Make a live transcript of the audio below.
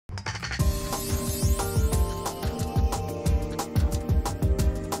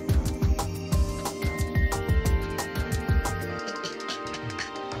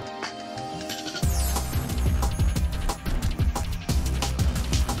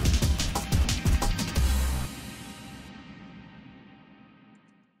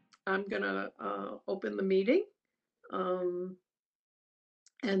I'm gonna open the meeting.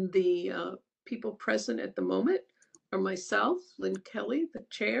 And the people present at the moment are myself, Lynn Kelly, the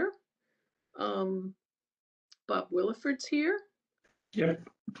chair. Bob Williford's here. Yep.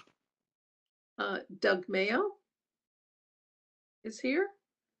 Doug Mayo is here.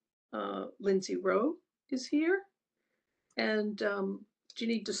 Lindsay Rowe is here. And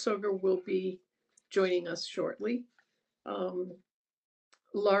Ginny DeSoger will be joining us shortly.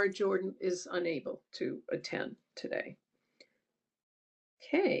 Laura Jordan is unable to attend today.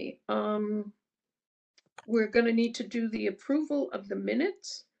 Okay, we're going to need to do the approval of the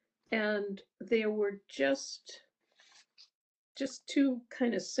minutes, and there were just two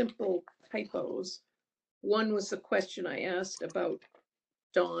kind of simple typos. One was the question I asked about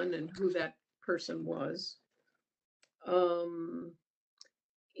Dawn and who that person was.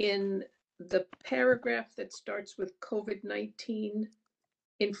 In the paragraph that starts with COVID-19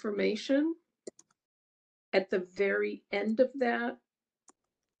 information, at the very end of that,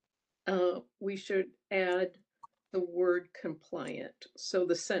 we should add the word compliant. So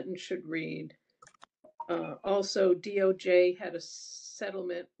the sentence should read, also DOJ had a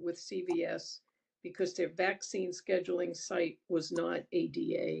settlement with CVS because their vaccine scheduling site was not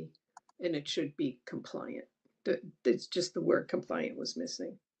ADA, and it should be compliant. It's just the word compliant was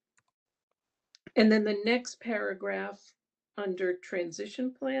missing. And then the next paragraph under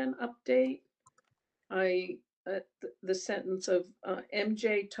transition plan update, the sentence of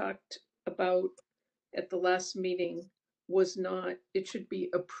MJ talked about at the last meeting was not, it should be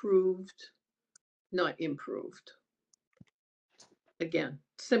approved, not improved. Again,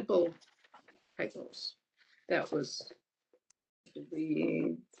 simple typos. That was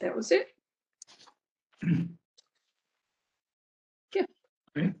it. Yeah.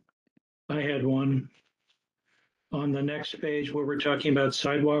 Okay. I had one on the next page where we're talking about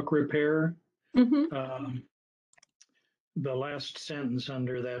sidewalk repair. Mm-hmm. The last sentence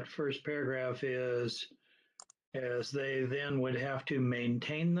under that first paragraph is, as they then would have to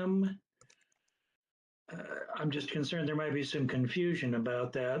maintain them. I'm just concerned there might be some confusion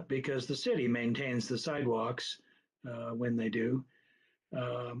about that because the city maintains the sidewalks when they do.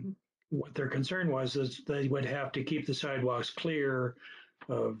 What their concern was is they would have to keep the sidewalks clear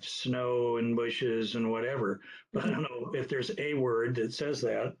of snow and bushes and whatever. But I don't know if there's a word that says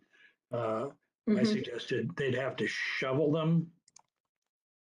that. I suggested they'd have to shovel them.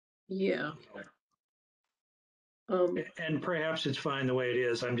 Yeah. And perhaps it's fine the way it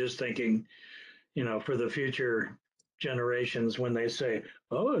is. I'm just thinking, for the future generations when they say,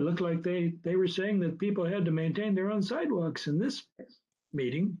 oh, it looked like they were saying that people had to maintain their own sidewalks in this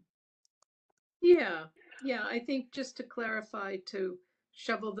meeting. Yeah, I think just to clarify, to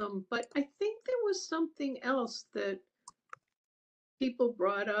shovel them, but I think there was something else that people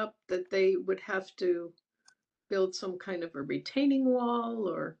brought up, that they would have to build some kind of a retaining wall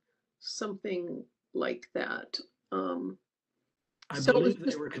or something like that. I believe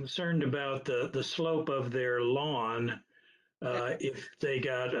they were concerned about the slope of their lawn. If they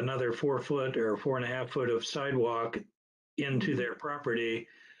got another 4 foot or 4.5 foot of sidewalk into their property,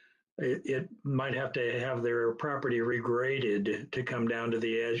 it might have to have their property regraded to come down to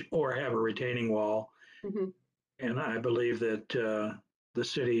the edge or have a retaining wall. And I believe that the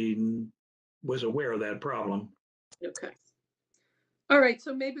city was aware of that problem. Okay. All right.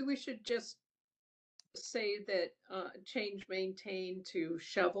 So maybe we should just say that change maintain to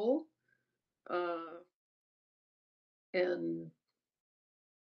shovel, and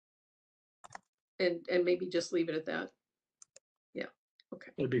maybe just leave it at that. Yeah.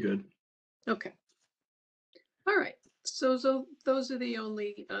 Okay. That'd be good. Okay. All right. So those are the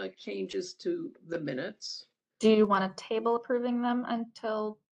only changes to the minutes. Do you want to table approving them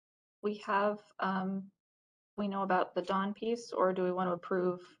until we have, we know about the Dawn piece, or do we want to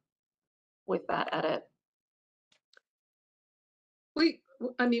approve with that edit?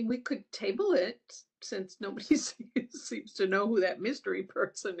 I mean, we could table it since nobody seems to know who that mystery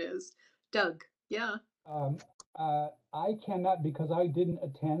person is. Doug, yeah. I cannot, because I didn't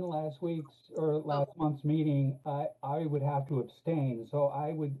attend last month's meeting. I would have to abstain. So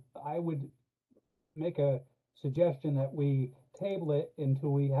I would make a suggestion that we table it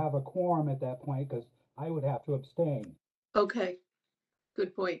until we have a quorum at that point, because I would have to abstain. Okay,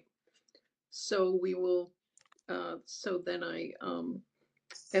 good point. So we will. So then I am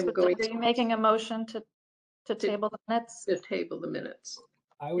going. Are you making a motion to table the minutes? To table the minutes.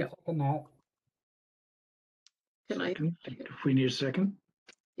 I would second that. Can second, if we need a second?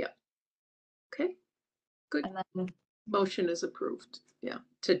 Yeah. Okay. Good. And then motion is approved. Yeah,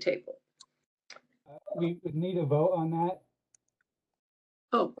 to table. We would need a vote on that.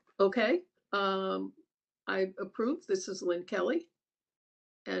 Oh, Okay, I approve. This is Lynn Kelly.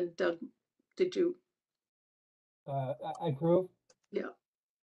 And Doug, did you? I approve. Yeah.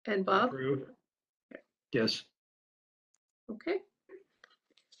 And I Bob? approve. Yes. Okay.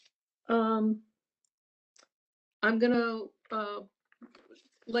 I'm gonna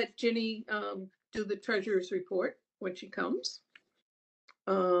let Ginny do the treasurer's report when she comes.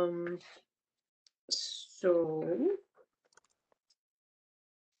 So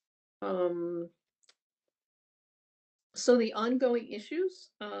so the ongoing issues,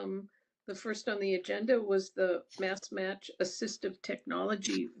 the first on the agenda was the Mass Match Assistive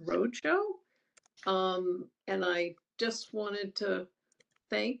Technology Roadshow. And I just wanted to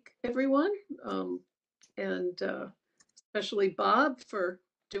thank everyone, and especially Bob for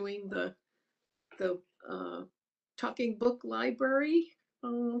doing the talking book library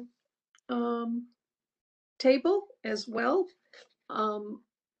table as well.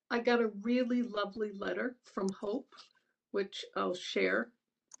 I got a really lovely letter from Hope, which I'll share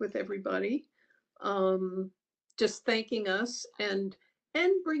with everybody, just thanking us and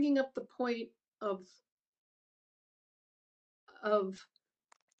bringing up the point of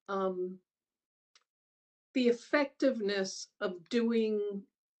the effectiveness of doing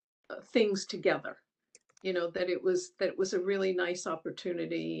things together. You know, that it was a really nice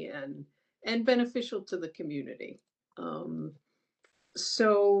opportunity and beneficial to the community.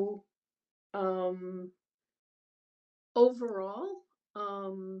 So overall,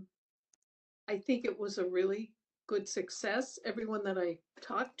 I think it was a really good success. Everyone that I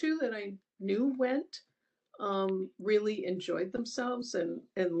talked to that I knew went really enjoyed themselves and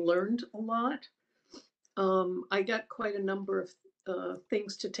learned a lot. I got quite a number of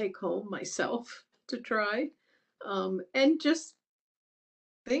things to take home myself to try, and just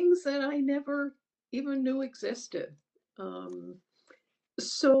things that I never even knew existed.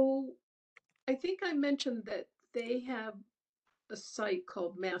 So I think I mentioned that they have a site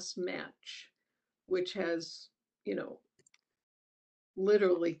called Mass Match, which has, you know,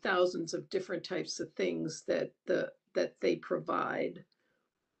 literally thousands of different types of things that they provide.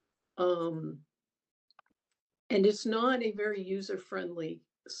 And it's not a very user-friendly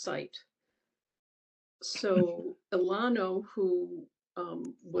site. So Ilano, who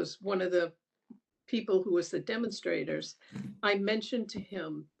was one of the people who was the demonstrators, I mentioned to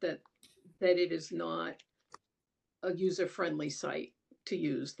him that it is not a user-friendly site to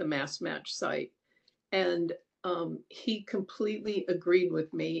use, the Mass Match site. And he completely agreed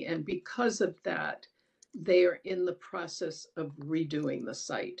with me. And because of that, they are in the process of redoing the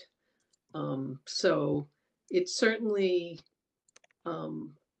site. So it certainly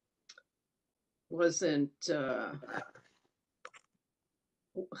wasn't,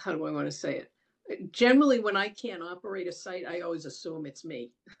 how do I want to say it? Generally, when I can't operate a site, I always assume it's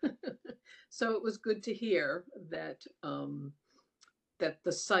me. So it was good to hear that that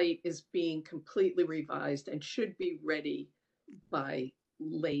the site is being completely revised and should be ready by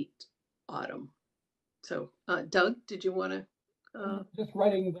late autumn. So, Doug, did you want to? Just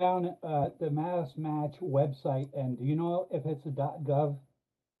writing down the Mass Match website, and do you know if it's a .gov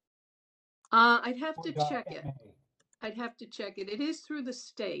I'd have or to check it. .ma? I'd have to check it. It is through the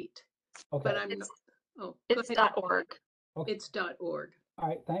state, Okay. but I'm not. It's, Oh, go it's ahead. .org. Okay. It's .org. All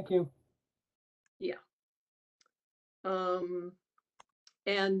right. Thank you. Yeah. And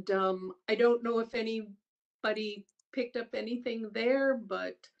I don't know if anybody picked up anything there,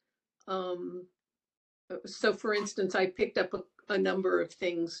 but so for instance, I picked up a number of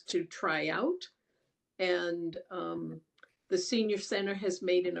things to try out, and the senior center has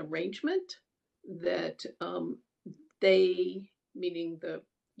made an arrangement that they, meaning the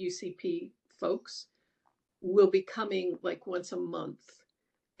UCP folks, will be coming like once a month,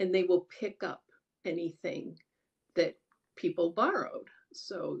 and they will pick up anything that people borrowed.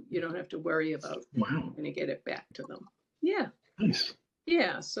 So you don't have to worry about Wow. going to get it back to them. Yeah. Nice.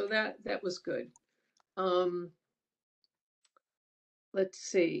 Yeah. So that was good. Let's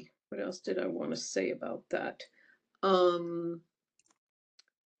see. What else did I want to say about that?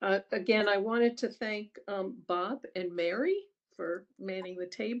 Again, I wanted to thank Bob and Mary for manning the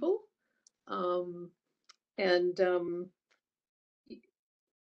table. And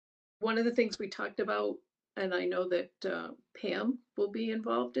one of the things we talked about, and I know that Pam will be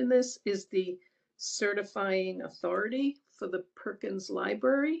involved in this, is the certifying authority for the Perkins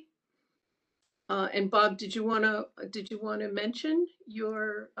Library. And Bob, did you want to mention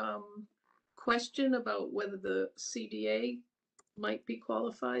your question about whether the CDA might be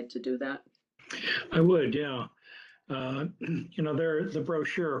qualified to do that? I would, yeah. You know, there's the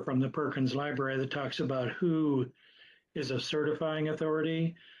brochure from the Perkins Library that talks about who is a certifying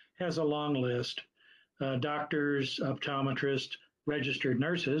authority. has a long list. Doctors, optometrists, registered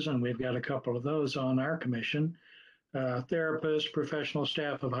nurses, and we've got a couple of those on our commission, therapists, professional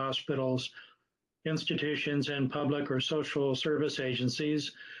staff of hospitals, institutions, and public or social service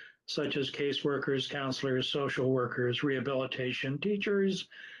agencies, such as caseworkers, counselors, social workers, rehabilitation teachers,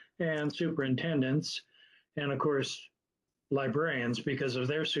 and superintendents. And of course, librarians, because of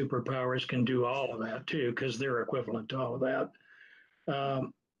their superpowers, can do all of that too, because they're equivalent to all of that.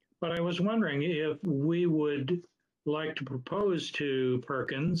 But I was wondering if we would like to propose to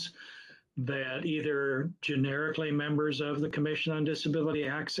Perkins that either generically members of the Commission on Disability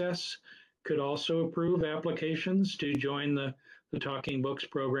Access could also approve applications to join the Talking Books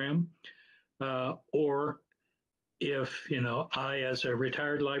program, or if, I, as a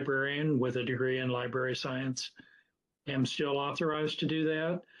retired librarian with a degree in library science, am still authorized to do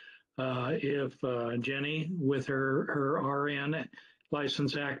that. If Jenny, with her RN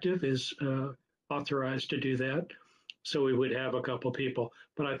license active, is authorized to do that. So we would have a couple people.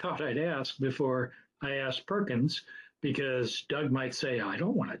 But I thought I'd ask before I asked Perkins, because Doug might say, I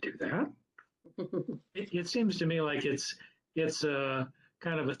don't want to do that. It seems to me like it's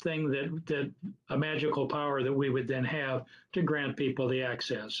kind of a thing that a magical power that we would then have to grant people the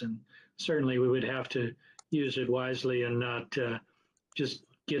access. And certainly we would have to use it wisely and not just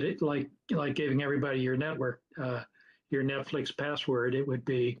get it like giving everybody your network, your Netflix password. It would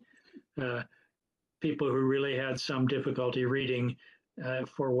be people who really had some difficulty reading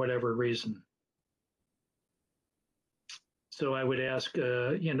for whatever reason. So I would ask,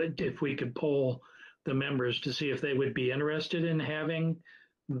 if we could poll the members to see if they would be interested in having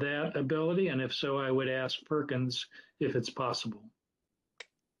that ability, and if so, I would ask Perkins if it's possible.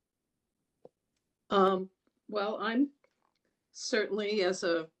 Well, I'm certainly, as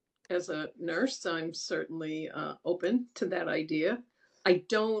a nurse, I'm certainly open to that idea. I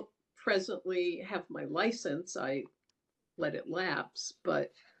don't presently have my license. I let it lapse,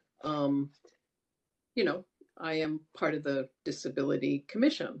 but I am part of the Disability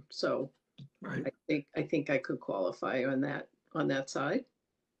Commission, so Right. I think I could qualify on that side.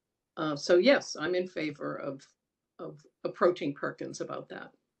 So yes, I'm in favor of approaching Perkins about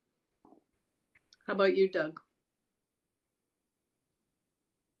that. How about you, Doug?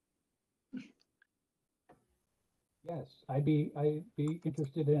 Yes, I'd be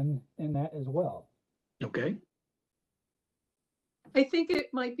interested in that as well. Okay. I think it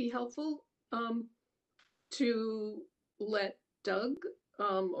might be helpful to let Doug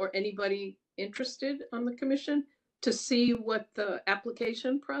or anybody interested on the commission to see what the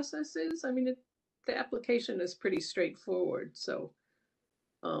application process is. I mean, the application is pretty straightforward, so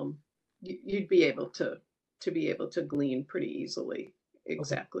you'd be able to glean pretty easily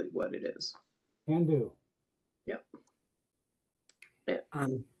exactly what it is. Can do. Yep.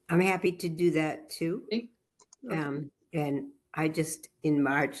 I'm happy to do that too. Okay. And I just in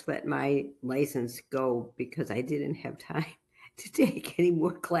March let my license go because I didn't have time to take any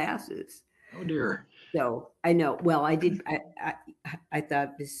more classes. Oh dear. So I know. Well, I did. I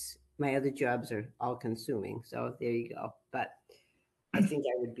thought my other jobs are all consuming. So there you go. But I think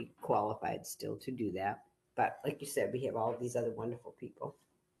I would be qualified still to do that. But like you said, we have all these other wonderful people.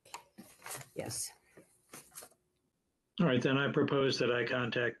 Yes. All right, then I propose that I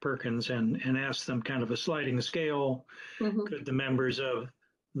contact Perkins and ask them kind of a sliding scale. Mhm. Could the members of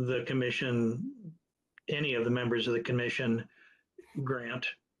the commission, any of the members of the commission, grant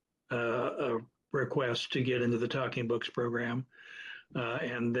a request to get into the Talking Books program?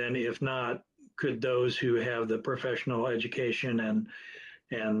 And then if not, could those who have the professional education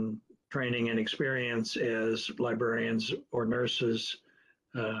and training and experience as librarians or nurses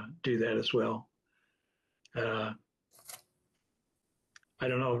do that as well? I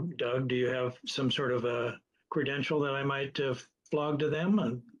don't know, Doug, do you have some sort of a credential that I might flog to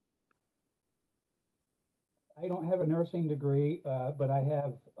them? I don't have a nursing degree, but I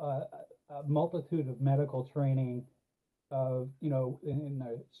have a multitude of medical training in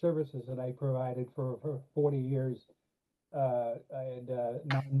the services that I provided for 40 years. I had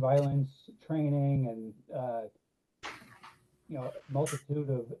nonviolence training and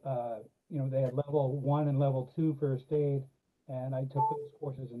multitude of they had level 1 and level 2 first aid, and I took those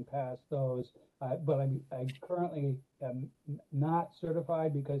courses and passed those. But I currently am not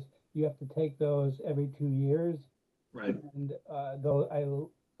certified because you have to take those every 2 years. Right. And though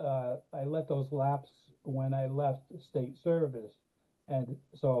I let those lapse when I left state service, and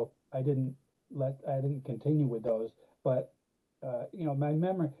so I didn't continue with those. But my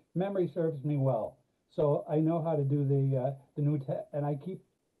memory serves me well, so I know how to do the new and I keep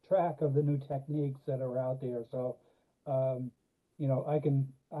track of the new techniques that are out there. So you know, and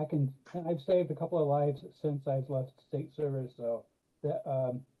I've saved a couple of lives since I've left state service, so that,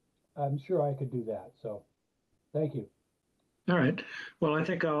 I'm sure I could do that, so, thank you. All right. Well, I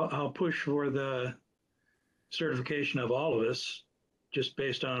think I'll push for the certification of all of us, just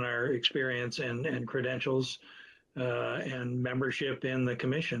based on our experience and credentials and membership in the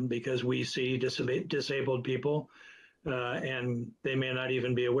commission, because we see disabled people and they may not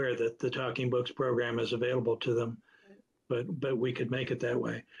even be aware that the Talking Books program is available to them, but we could make it that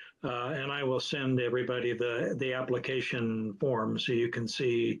way. And I will send everybody the application form so you can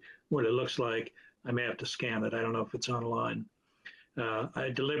see what it looks like. I may have to scan it. I don't know if it's online.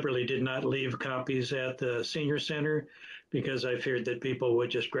 I deliberately did not leave copies at the senior center because I feared that people would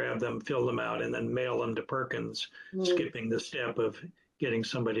just grab them, fill them out, and then mail them to Perkins, skipping the step of getting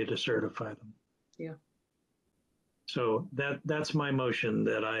somebody to certify them. Yeah. So that's my motion,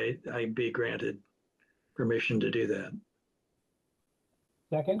 that I be granted permission to do that.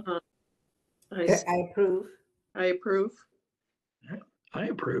 Second? I approve. I approve. I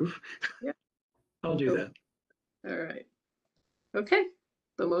approve. Yeah. I'll do that. All right. Okay.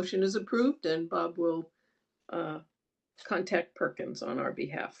 The motion is approved, and Bob will contact Perkins on our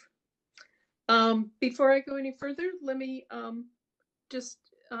behalf. Before I go any further, let me just,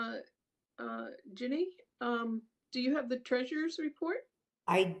 Ginny, do you have the treasurer's report?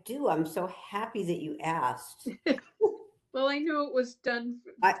 I do. I'm so happy that you asked. Well, I know it was done.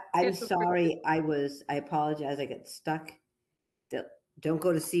 I'm sorry. I apologize. I got stuck. Don't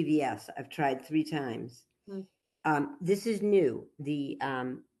go to CVS. I've tried 3 times. This is new.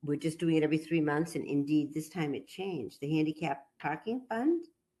 We're just doing it every 3 months, and indeed this time it changed. The handicap parking fund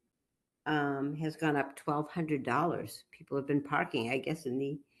has gone up $1,200. People have been parking, I guess, in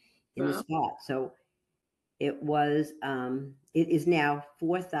the spot. So it is now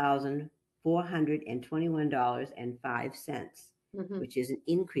 $4,421.05, which is an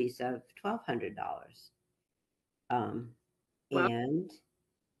increase of $1,200.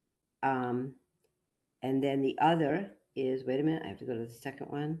 And then the other is, wait a minute, I have to go to the second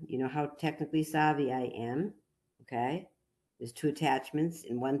one. You know how technically savvy I am. Okay. There's 2 attachments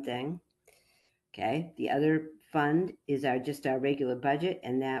in one thing. Okay. The other fund is just our regular budget,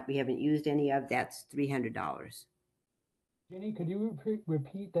 and that we haven't used any of. That's $300. Jenny, could you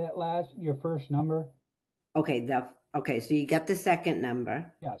repeat that your first number? Okay. So you got the second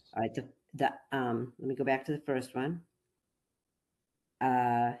number. Yes. All right. Let me go back to the first one.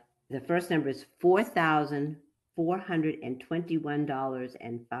 The first number is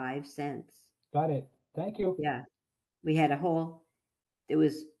 $4,421.05. Got it. Thank you. Yeah. We had it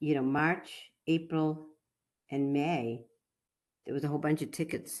was, March, April, and May. There was a whole bunch of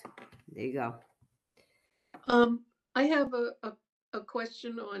tickets. There you go. I have a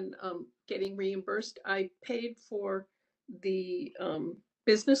question on getting reimbursed. I paid for the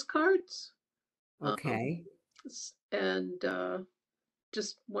business cards. Okay. And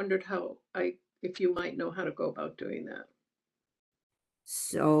just wondered if you might know how to go about doing that.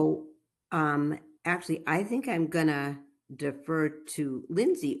 So actually, I think I'm gonna defer to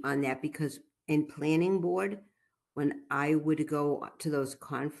Lindsay on that, because in planning board, when I would go to those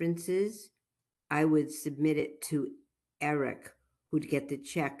conferences, I would submit it to Eric, who'd get the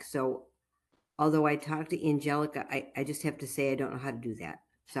check. So although I talked to Angelica, I just have to say I don't know how to do that.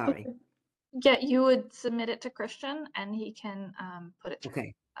 Sorry. Okay. Yeah, you would submit it to Christian and he can put it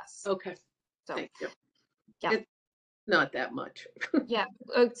through us. Okay. So, thank you. yeah. It's not that much. Yeah.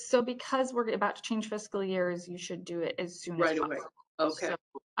 So because we're about to change fiscal years, you should do it as soon as possible. Okay. So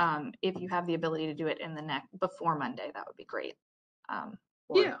if you have the ability to do it before Monday, that would be great.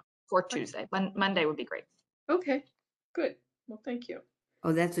 For Tuesday. Monday would be great. Okay, good. Well, thank you.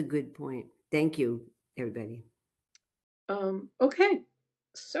 Oh, that's a good point. Thank you, everybody. Okay,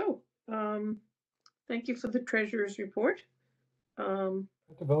 so thank you for the treasurer's report. To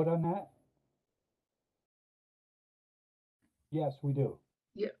vote on that? Yes, we do.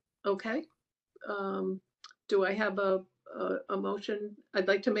 Yeah. Okay. Do I have a motion? I'd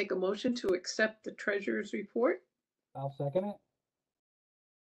like to make a motion to accept the treasurer's report. I'll second it.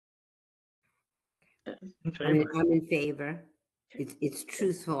 I'm in favor. It's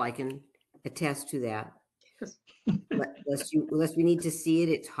truthful. I can attest to that. Unless we need to see it.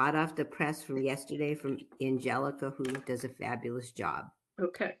 It's hot off the press from yesterday from Angelica, who does a fabulous job.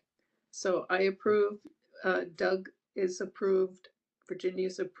 Okay. So I approve. Doug is approved. Virginia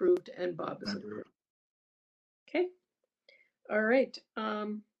is approved, and Bob is approved. Okay. All right.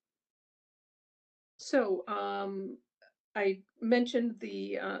 So I mentioned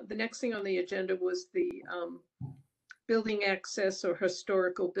the next thing on the agenda was the building access or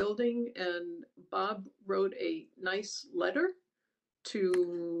historical building, and Bob wrote a nice letter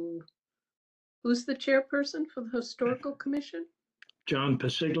to, who's the chairperson for the Historical Commission? John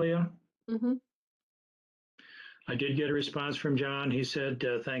Pasiglia. Mm-hmm. I did get a response from John. He said,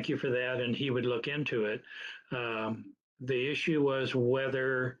 thank you for that, and he would look into it. The issue was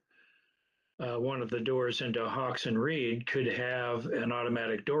whether one of the doors into Hawks and Reed could have an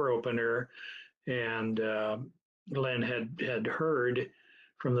automatic door opener. And Len had heard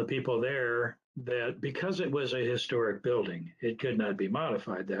from the people there that because it was a historic building, it could not be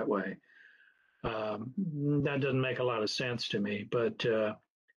modified that way. That doesn't make a lot of sense to me, but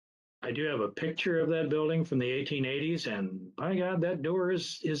I do have a picture of that building from the 1880s, and by God, that door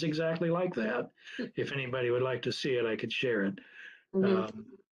is exactly like that. If anybody would like to see it, I could share it. Mm-hmm.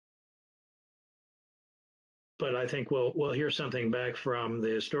 But I think we'll hear something back from the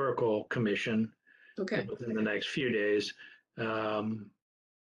historical commission Okay. within the next few days. And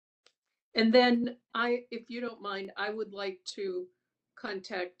then if you don't mind, I would like to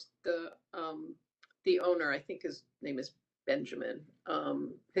contact the owner. I think his name is Benjamin.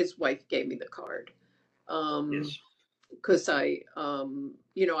 His wife gave me the card. Yes. Because I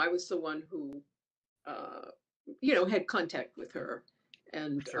was the one who, had contact with her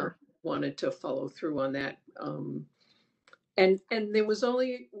and Sure. wanted to follow through on that. And there was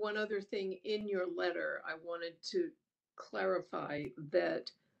only one other thing in your letter. I wanted to clarify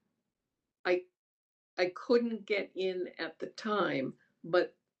that I couldn't get in at the time,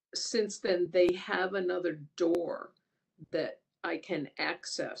 but since then they have another door that I can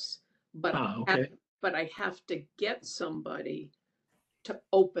access, but Okay. I have to get somebody to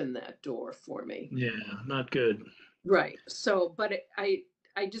open that door for me. Yeah, not good. Right. So, but I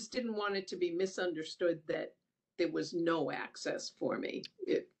just didn't want it to be misunderstood that there was no access for me.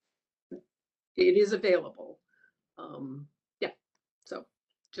 It is available. Yeah. So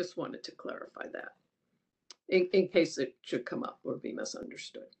just wanted to clarify that in case it should come up or be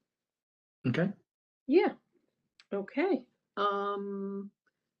misunderstood. Okay. Yeah. Okay.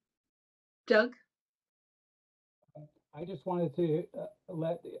 Doug? I just wanted to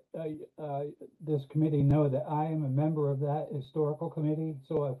let this committee know that I am a member of that historical committee.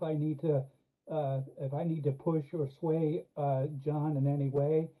 So if I need to push or sway John in any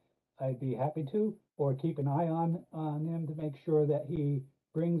way, I'd be happy to, or keep an eye on him to make sure that he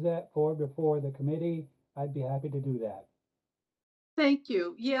brings that forward before the committee. I'd be happy to do that. Thank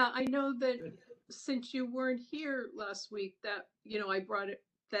you. Yeah, I know that since you weren't here last week, that, I brought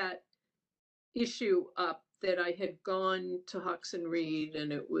that issue up that I had gone to Hawks and Reed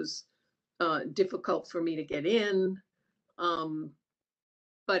and it was difficult for me to get in.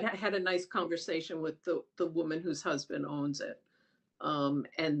 But I had a nice conversation with the woman whose husband owns it.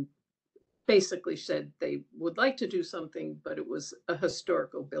 And basically said they would like to do something, but it was a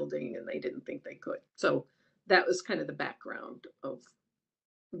historical building and they didn't think they could. So that was kind of the background of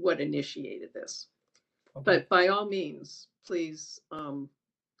what initiated this. Okay. But by all means, please, feel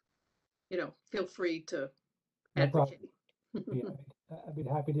free to No problem. advocate. I'd be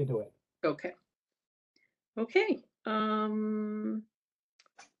happy to do it. Okay. Okay.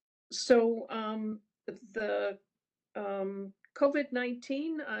 So the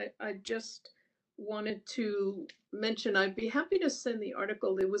COVID-19, I just wanted to mention, I'd be happy to send the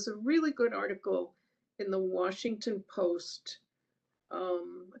article. There was a really good article in the Washington Post.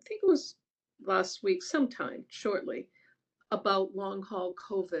 I think it was last week, sometime shortly, about long haul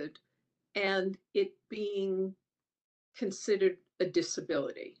COVID and it being considered a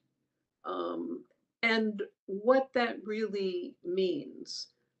disability. And what that really means.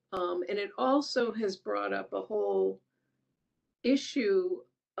 And it also has brought up a whole issue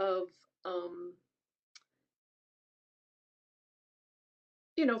of,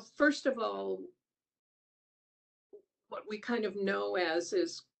 first of all, what we kind of know as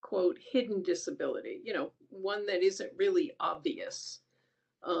is, quote, hidden disability, one that isn't really obvious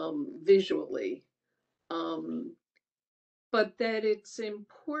visually, but that it's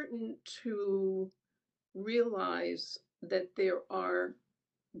important to realize that there are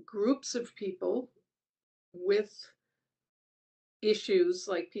groups of people with issues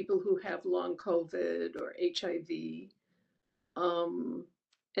like people who have long COVID or HIV,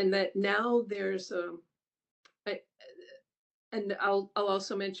 and that now there's and I'll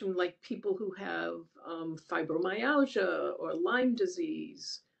also mention like people who have fibromyalgia or Lyme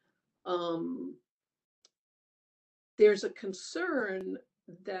disease. There's a concern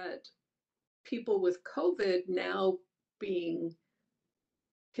that people with COVID now being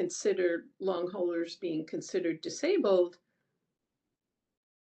considered long haulers, being considered disabled,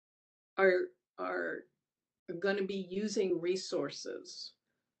 are going to be using resources,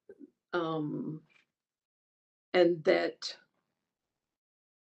 and that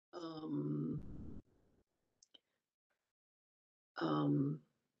um, um,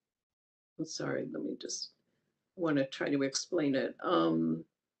 I'm sorry, let me just want to try to explain it.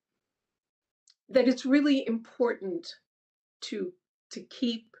 That it's really important to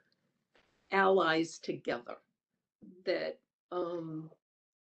keep allies together. That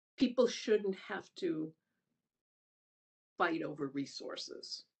people shouldn't have to fight over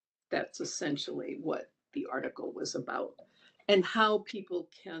resources. That's essentially what the article was about, and how people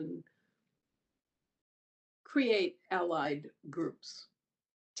can create allied groups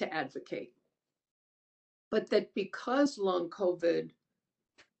to advocate. But that because long COVID,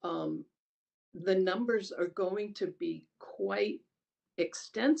 um, the numbers are going to be quite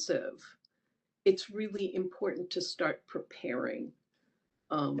extensive, it's really important to start preparing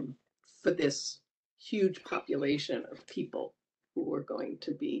for this huge population of people who are going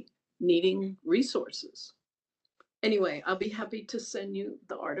to be needing resources. Anyway, I'll be happy to send you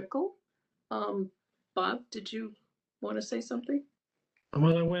the article. Bob, did you want to say something?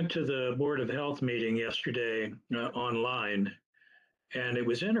 Well, I went to the Board of Health meeting yesterday online, and it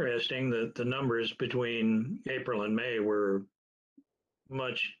was interesting that the numbers between April and May were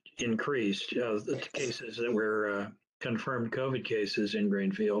much increased. The cases that were confirmed COVID cases in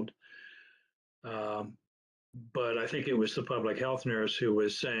Greenfield. But I think it was the public health nurse who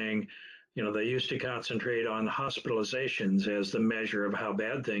was saying, you know, they used to concentrate on hospitalizations as the measure of how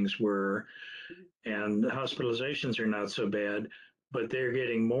bad things were. And hospitalizations are not so bad, but they're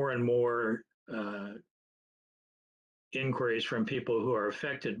getting more and more inquiries from people who are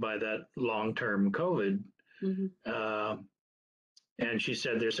affected by that long-term COVID. And she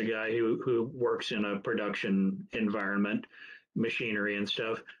said there's a guy who works in a production environment, machinery and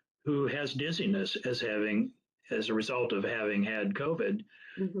stuff, who has dizziness as a result of having had COVID.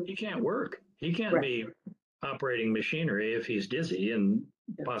 He can't work. He can't be operating machinery if he's dizzy and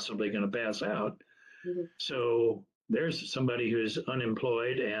possibly going to pass out. So there's somebody who's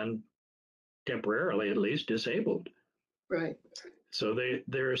unemployed and temporarily at least disabled. Right. So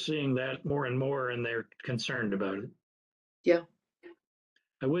they're seeing that more and more, and they're concerned about it. Yeah.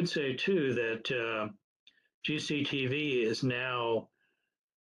 I would say too that GCTV is now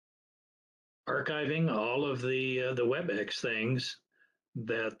archiving all of the WebEx things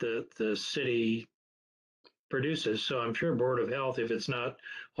that the city produces. So I'm sure Board of Health, if it's not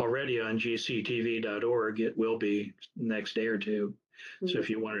already on gctv.org, it will be next day or two. So if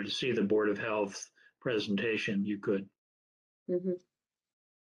you wanted to see the Board of Health presentation, you could.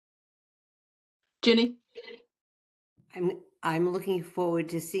 Ginny? I'm looking forward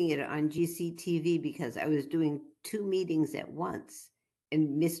to seeing it on GCTV because I was doing 2 meetings at once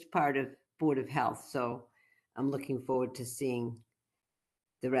and missed part of Board of Health. So I'm looking forward to seeing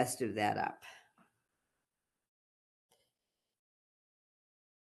the rest of that up.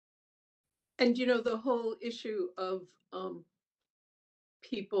 And you know, the whole issue of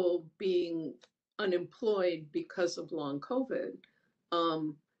people being unemployed because of long COVID,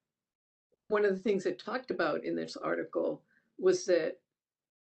 one of the things it talked about in this article was that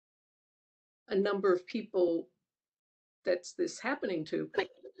a number of people that's this happening to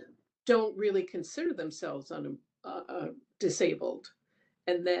don't really consider themselves disabled,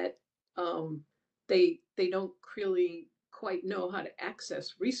 and that they don't really quite know how to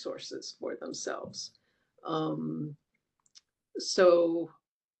access resources for themselves. So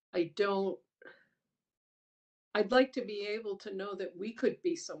I'd like to be able to know that we could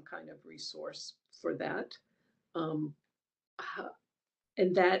be some kind of resource for that. And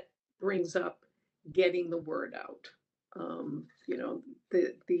that brings up getting the word out. You know,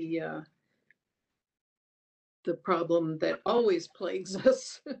 the problem that always plagues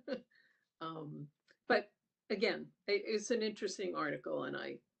us. But again, it's an interesting article, and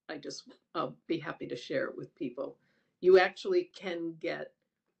I'll be happy to share it with people. You actually can get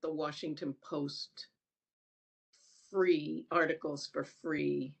the Washington Post free articles for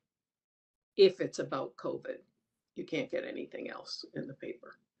free if it's about COVID. You can't get anything else in the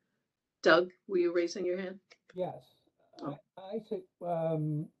paper. Doug, were you raising your hand? Yes. I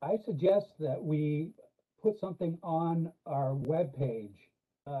suggest that we put something on our webpage,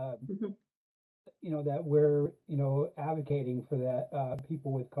 you know, that we're, you know, advocating for that,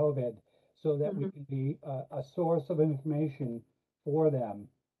 people with COVID, so that we can be a source of information for them.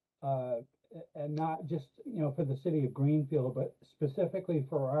 And not just, you know, for the city of Greenfield, but specifically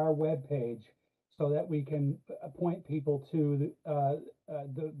for our webpage, so that we can point people to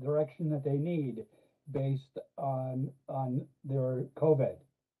the direction that they need based on their COVID.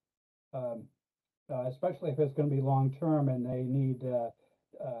 Especially if it's going to be long term and they need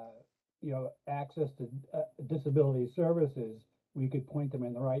you know, access to disability services, we could point them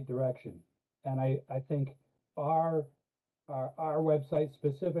in the right direction. And I think our website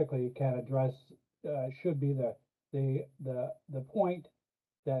specifically can address, should be the point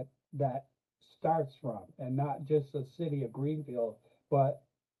that starts from, and not just the city of Greenfield, but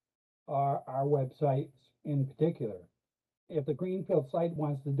our websites in particular. If the Greenfield site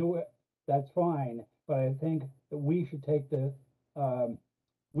wants to do it, that's fine, but I think that we should take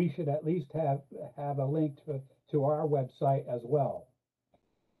we should at least have a link to our website as well.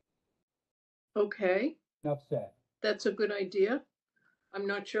 Okay, Enough said. that's a good idea. I'm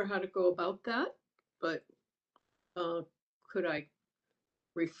not sure how to go about that, but could I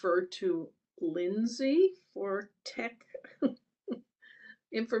refer to Lindsay for tech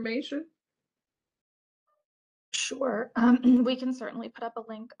information? Sure. We can certainly put up a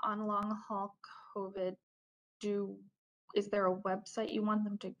link on Long Haul COVID. Is there a website you want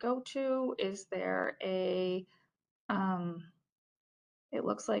them to go to? Is there a, it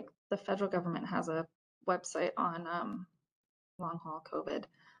looks like the federal government has a website on Long Haul COVID.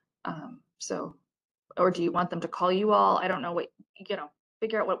 So, or do you want them to call you all? I don't know what,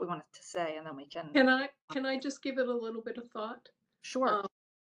 figure out what we want to say, and then we can. Can I just give it a little bit of thought? Sure.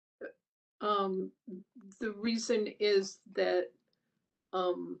 The reason is that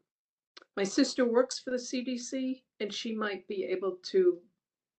my sister works for the CDC, and she might be able to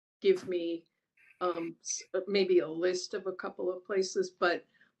give me maybe a list of a couple of places, but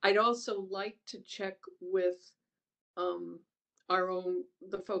I'd also like to check with the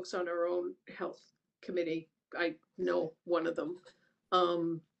folks on our own health committee. I know one of them,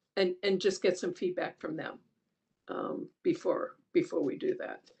 and just get some feedback from them before we do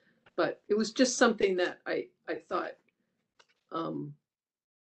that. But it was just something that I thought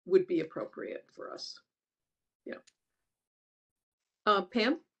would be appropriate for us. Yeah.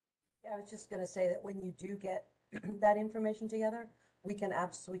 Pam? Yeah, I was just gonna say that when you do get that information together, we can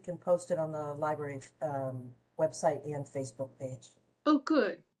post it on the library website and Facebook page. Oh,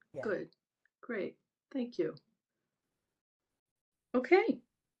 good, Yeah. good, great, thank you. Okay,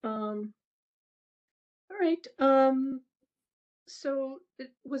 all right. So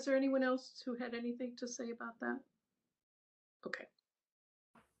was there anyone else who had anything to say about that? Okay.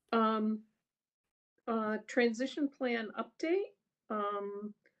 Transition plan update.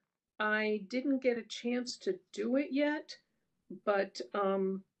 I didn't get a chance to do it yet, but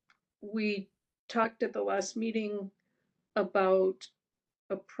we talked at the last meeting about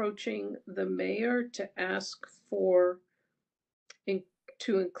approaching the mayor to ask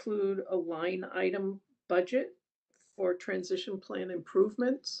to include a line item budget for transition plan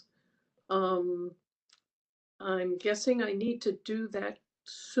improvements. I'm guessing I need to do that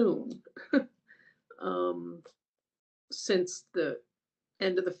soon, since the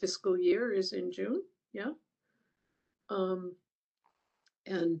end of the fiscal year is in June. Yeah. And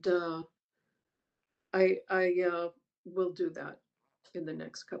I will do that in the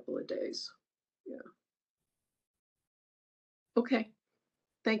next couple of days. Yeah. Okay.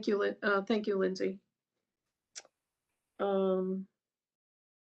 Thank you, Lindsay.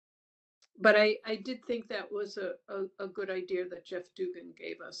 But I did think that was a good idea that Jeff Dugan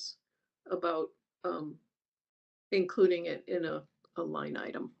gave us about including it in a line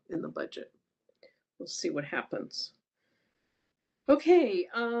item in the budget. We'll see what happens. Okay,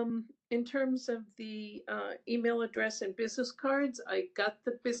 in terms of the email address and business cards, I got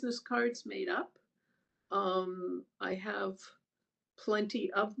the business cards made up. I have plenty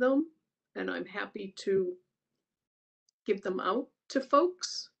of them, and I'm happy to give them out to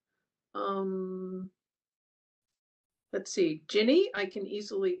folks. Let's see, Ginny, I can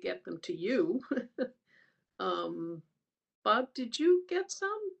easily get them to you. Bob, did you get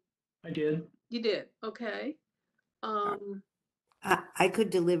some? I did. You did, okay. I could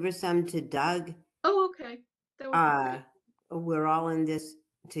deliver some to Doug. Oh, okay, that would be great. We're all in this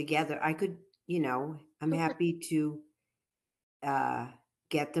together. I could, I'm Okay. happy to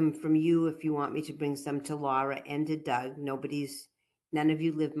get them from you if you want me to bring some to Laura and to Doug. None of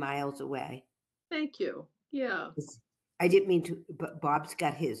you live miles away. Thank you, yeah. I didn't mean to, but Bob's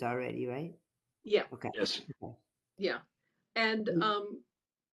got his already, right? Yeah. Okay. Yes. Okay. Yeah, and If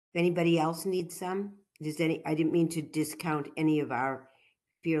anybody else needs some? I didn't mean to discount any of our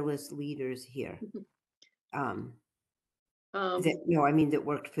fearless leaders here. That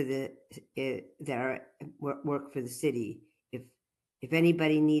worked for work for the city. If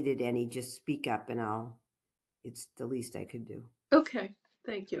anybody needed any, just speak up and it's the least I could do. okay,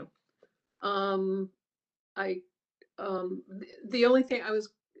 thank you. The only thing I was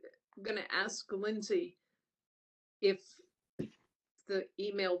gonna ask Lindsay, if the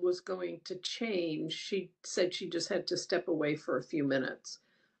email was going to change. She said she just had to step away for a few minutes.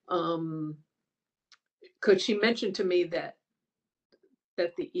 Because she mentioned to me that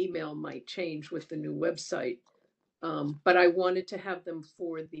the email might change with the new website. But I wanted to have them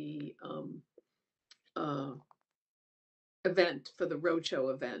for the event, for the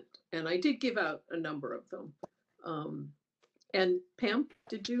roadshow event. And I did give out a number of them. And Pam,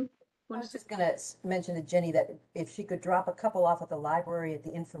 did you I want was to say? just gonna mention to Jenny that if she could drop a couple off at the library at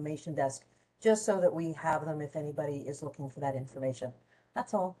the information desk, just so that we have them if anybody is looking for that information.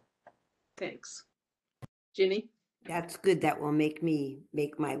 That's all. Thanks. Ginny? That's good. That will make me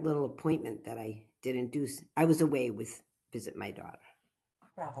make my little appointment that I didn't do. I was away with visit my daughter.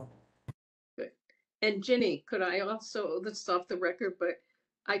 No problem. Good. And Ginny, could I also, this is off the record, but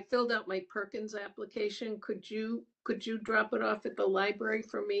I filled out my Perkins application. Could you drop it off at the library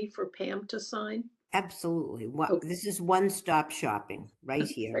for me for Pam to sign? Absolutely. What Okay. This is one-stop shopping right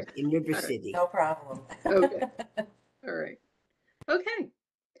here in River All right. City. No problem. Okay. All right. Okay.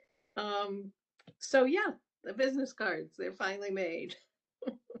 So yeah, the business cards, they're finally made.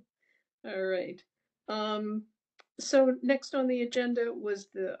 All right. So next on the agenda was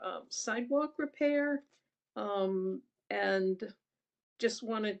the sidewalk repair. And just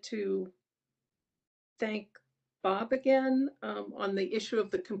wanted to thank Bob again on the issue of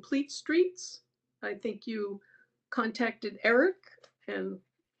the complete streets. I think you contacted Eric, and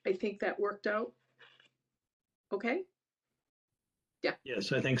I think that worked out okay. Yeah.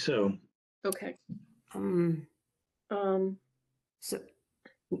 Yes, I think so. Okay. Um, Um, so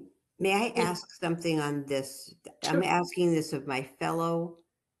may I Yeah. ask something on this? Sure. I'm asking this of my fellow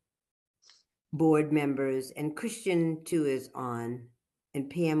board members, and Christian too is on, and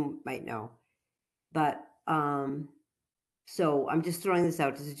Pam might know. But so I'm just throwing this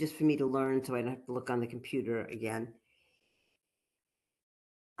out. This is just for me to learn so I don't have to look on the computer again.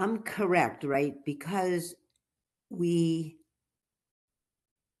 I'm correct, right? Because we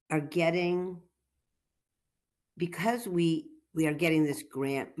are getting, because we are getting this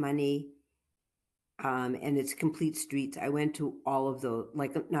grant money, and it's complete streets. I went to all of those,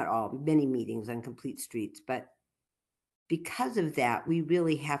 like not all, many meetings on complete streets, but because of that, we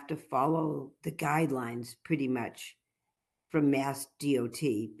really have to follow the guidelines pretty much from Mass DOT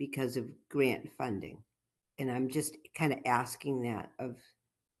because of grant funding. And I'm just kind of asking that of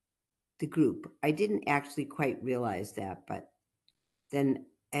the group. I didn't actually quite realize that, but then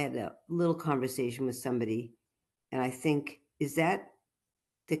I had a little conversation with somebody, and I think, is that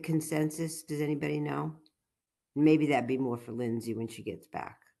the consensus? Does anybody know? Maybe that'd be more for Lindsay when she gets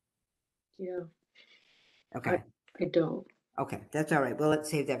back. yeah, Okay. I don't. Okay, that's all right. Well, let's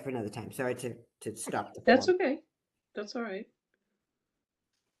save that for another time. Sorry to stop the That's flow. okay. That's all right.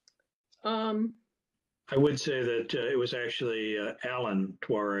 I would say that it was actually Alan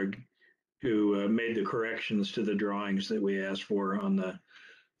Tuareg who made the corrections to the drawings that we asked for on the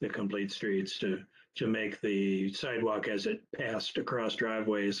complete streets to make the sidewalk as it passed across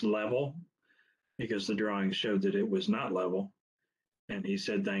driveways level, because the drawings showed that it was not level. And he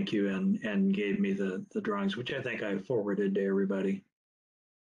said thank you and gave me the drawings, which I think I forwarded to everybody.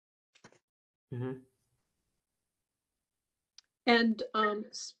 Mm-hmm. And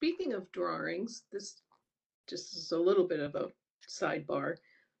speaking of drawings, this just is a little bit of a sidebar.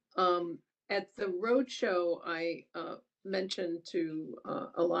 At the roadshow, I mentioned to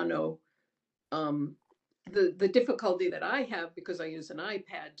Alano the difficulty that I have because I use an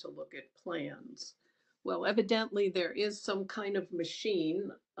iPad to look at plans. Well, evidently there is some kind of machine.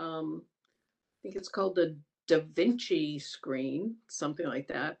 I think it's called the Da Vinci screen, something like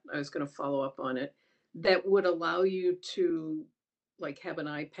that. I was going to follow up on it. That would allow you to like have an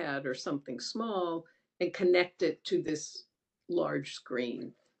iPad or something small and connect it to this large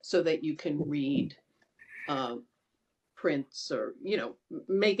screen so that you can read prints or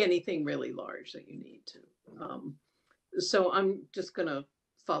make anything really large that you need to. So I'm just going to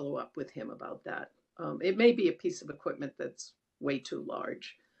follow up with him about that. It may be a piece of equipment that's way too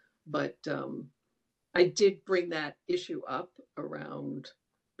large, but I did bring that issue up around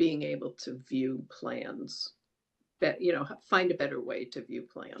being able to view plans, that find a better way to view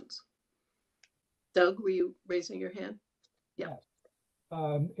plans. Doug, were you raising your hand? Yeah.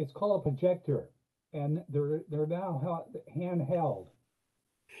 It's called a projector, and they're now handheld,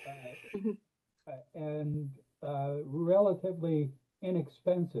 and relatively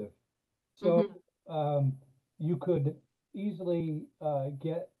inexpensive. So you could easily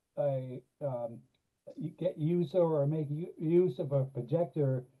get use or make use of a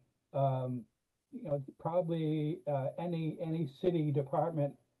projector. Probably any city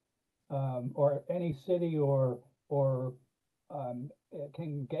department or any city or it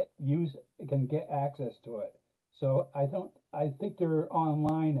can get access to it. So I think they're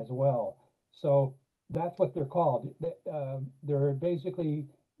online as well. So that's what they're called. They're basically,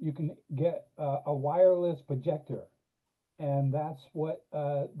 you can get a wireless projector. And that's what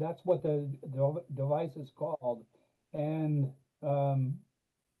the device is called. And I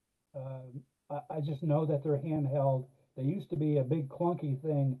just know that they're handheld. They used to be a big clunky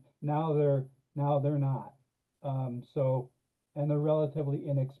thing. Now they're not. So, and they're relatively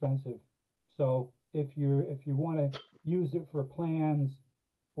inexpensive. So if you want to use it for plans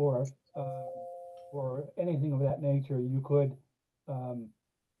or anything of that nature, you could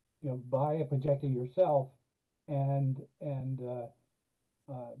buy a projector yourself and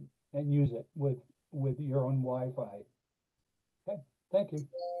use it with your own Wi-Fi. Okay, thank you.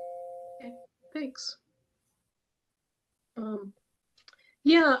 Okay, thanks.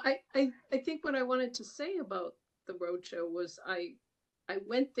 Yeah, I think what I wanted to say about the roadshow was I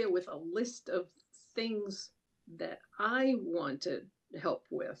went there with a list of things that I wanted help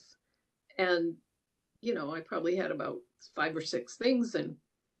with. And, I probably had about 5 or 6 things, and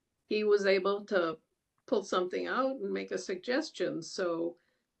he was able to pull something out and make a suggestion. So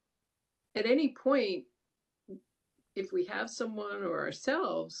at any point, if we have someone or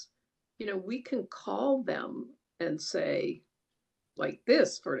ourselves, we can call them and say, like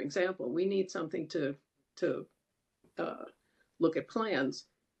this, for an example, we need something to look at plans.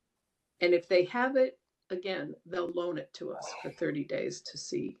 And if they have it, again, they'll loan it to us for 30 days to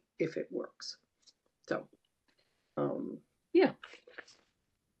see if it works. So, yeah.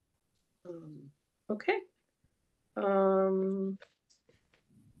 Okay.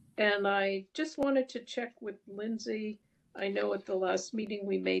 And I just wanted to check with Lindsay. I know at the last meeting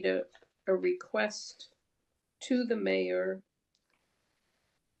we made a request to the mayor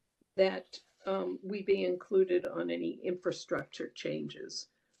that we be included on any infrastructure changes,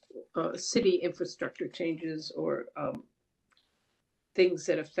 city infrastructure changes, or things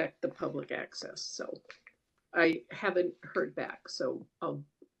that affect the public access. So I haven't heard back, so I'll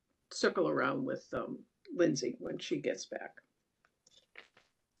circle around with Lindsay when she gets back.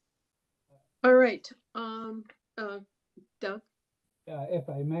 All right, Doug? If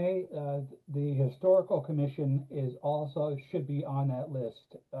I may, the Historical Commission should be on that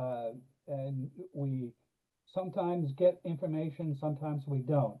list. And we sometimes get information, sometimes we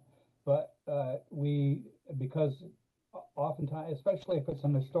don't. But because oftentimes, especially if it's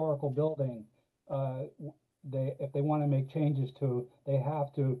an historical building, if they want to make changes they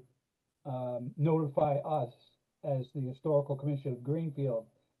have to notify us as the Historical Commission of Greenfield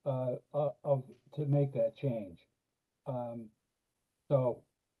to make that change. So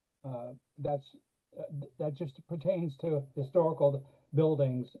that just pertains to historical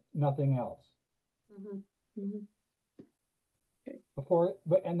buildings, nothing else. Mm-hmm. Mm-hmm. Okay.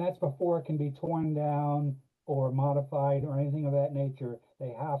 And that's before it can be torn down or modified or anything of that nature.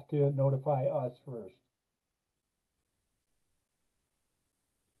 They have to notify us first.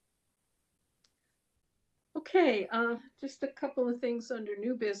 Okay, just a couple of things under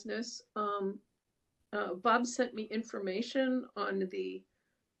new business. Bob sent me information on the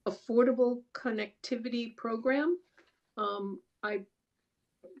Affordable Connectivity Program. I'm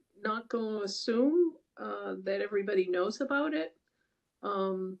not going to assume that everybody knows about it,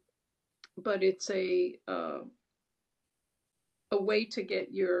 but it's a way to get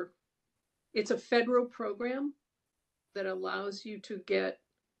it's a federal program that allows you to get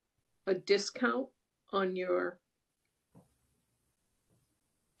a discount on your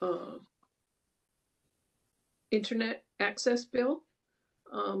internet access bill.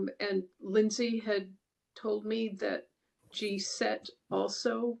 And Lindsay had told me that GSET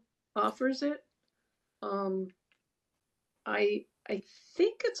also offers it. I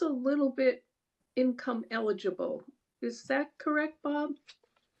think it's a little bit income eligible. Is that correct, Bob?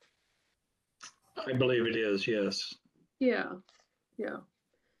 I believe it is, yes. Yeah.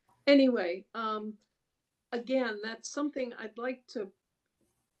 Anyway, again, that's something I'd like to,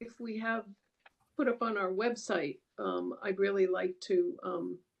 if we have put up on our website, I'd really like to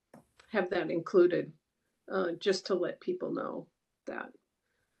have that included, just to let people know that.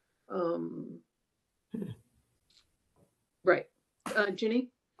 Right. Ginny?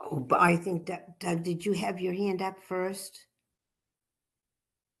 Oh, but I think, Doug, did you have your hand up first?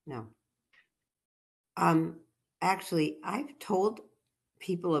 No. Actually, I've told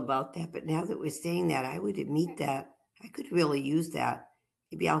people about that, but now that we're saying that, I would meet that. I could really use that.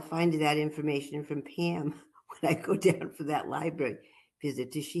 Maybe I'll find that information from Pam when I go down for that library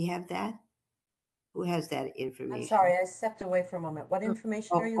visit. Does she have that? Who has that information? I'm sorry, I stepped away for a moment. What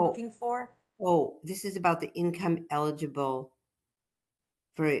information are you looking for? Oh, this is about the income eligible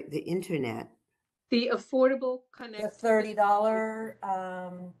for the internet. The affordable The connectivity.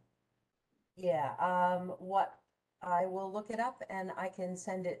 $30, yeah, what, I will look it up and I can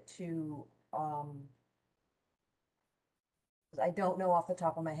send it to, 'cause I don't know off the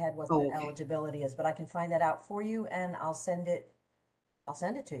top of my head what the Oh, okay. eligibility is, but I can find that out for you and I'll send it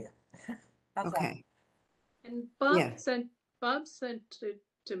to you. How's that? Okay, And Yeah. Bob sent it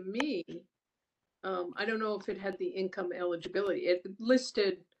to me. I don't know if it had the income eligibility. It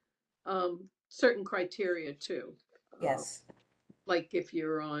listed certain criteria too. Yes, Like if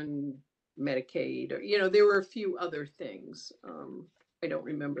you're on Medicaid or, there were a few other things. I don't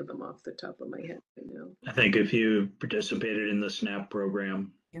remember them off the top of my head right now. I think if you participated in the SNAP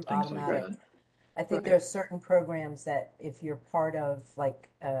program, you things like automatic. that. I think Right. there are certain programs that if you're part of, like,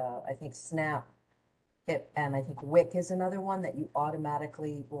 I think SNAP, and I think WIC is another one that you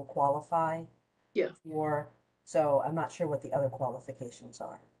automatically will qualify Yeah. for. So I'm not sure what the other qualifications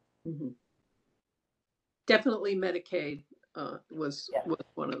are. Mhm. Definitely Medicaid was Yeah.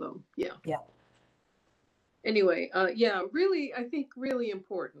 one of them. Yeah. Yeah. Anyway, yeah, really, I think really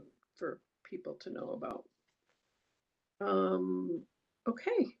important for people to know about.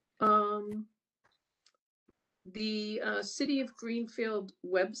 Okay. The City of Greenfield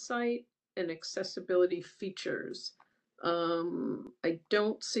website and accessibility features. I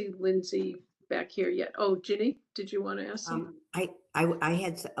don't see Lindsay back here yet. Oh, Ginny, did you want to ask something? I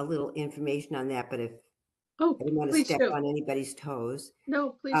had a little information on that, but if Oh, I didn't want to please step do. on anybody's toes.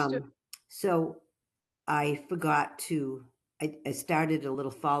 No, please do. So I forgot to, I started a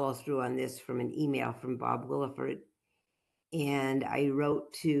little follow through on this from an email from Bob Williford. And I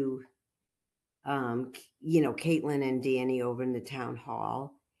wrote to, Caitlin and Danny over in the town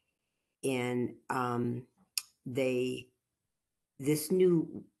hall. And this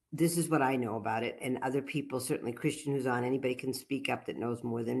is what I know about it. And other people, certainly Christian who's on, anybody can speak up that knows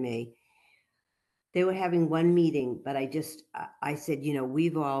more than me. They were having one meeting, but I said,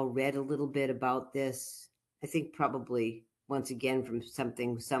 we've all read a little bit about this. I think probably once again from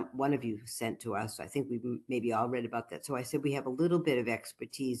one of you sent to us. I think we've maybe all read about that. So I said, we have a little bit of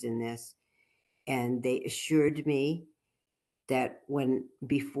expertise in this. And they assured me that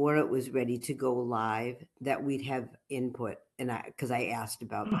before it was ready to go live, that we'd have input. And because I asked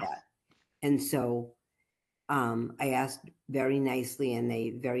about that. And so I asked very nicely, and they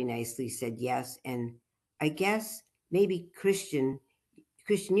very nicely said yes. And I guess maybe Christian,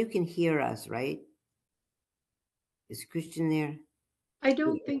 you can hear us, right? Is Christian there? I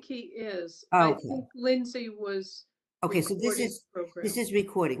don't think he is. Oh, I okay. think Lindsay was Okay, so this program. is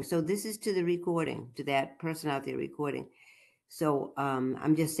recording. So this is to the recording, to that person out there recording. So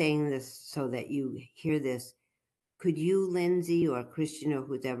I'm just saying this so that you hear this. Could you, Lindsay, or Christian, or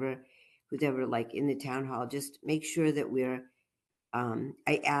whoever like in the town hall, just make sure that we're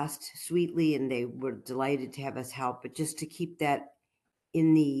I asked sweetly and they were delighted to have us help, but just to keep that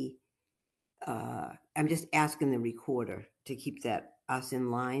in the, I'm just asking the recorder to keep that us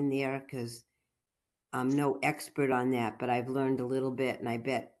in line there, because I'm no expert on that, but I've learned a little bit, and I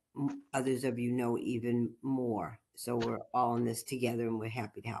bet others of you know even more. So we're all in this together and we're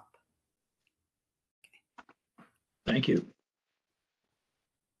happy to help. Thank you.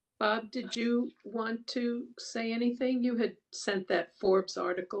 Bob, did you want to say anything? You had sent that Forbes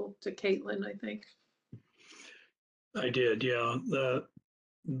article to Caitlin, I think. I did, yeah.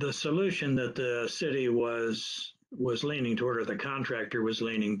 The solution that the city was leaning toward, or the contractor was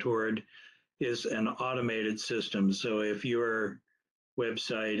leaning toward, is an automated system. So if your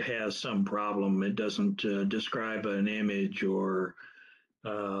website has some problem, it doesn't describe an image, or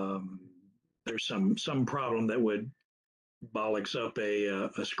there's some problem that would bollocks up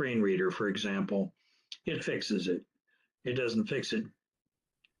a screen reader, for example, it fixes it. It doesn't fix it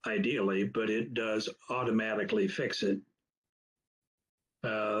ideally, but it does automatically fix it.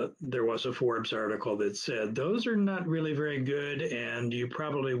 There was a Forbes article that said those are not really very good, and you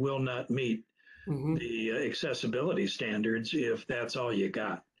probably will not meet the accessibility standards if that's all you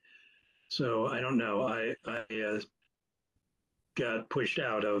got. So I don't know. I got pushed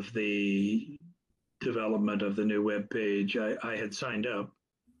out of the development of the new web page. I had signed up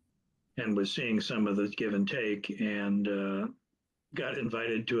and was seeing some of the give and take, and got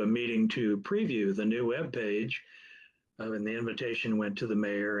invited to a meeting to preview the new web page. And the invitation went to the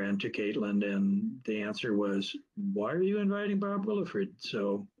mayor and to Caitlin, and the answer was, "Why are you inviting Bob Williford?"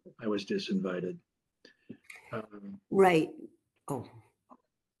 So I was disinvited. Right. Oh.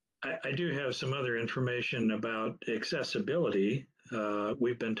 I do have some other information about accessibility.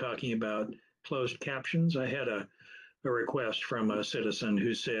 We've been talking about closed captions. I had a request from a citizen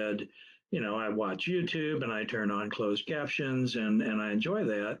who said, I watch YouTube and I turn on closed captions and I enjoy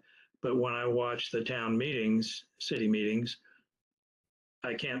that. But when I watch the town meetings, city meetings,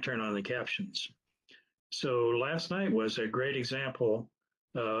 I can't turn on the captions. So last night was a great example,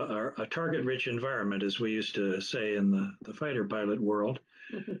 a target-rich environment, as we used to say in the fighter pilot world.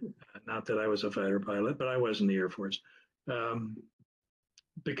 Not that I was a fighter pilot, but I was in the Air Force.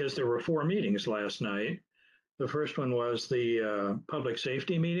 Because there were 4 meetings last night. The first one was the public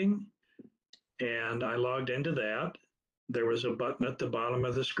safety meeting, and I logged into that. There was a button at the bottom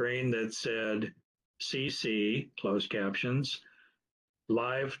of the screen that said CC, closed captions,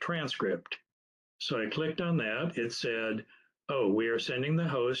 live transcript. So I clicked on that. It said, oh, we are sending the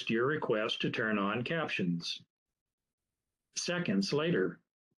host your request to turn on captions. Seconds later,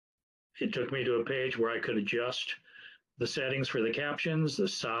 it took me to a page where I could adjust the settings for the captions, the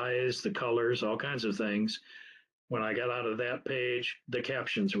size, the colors, all kinds of things. When I got out of that page, the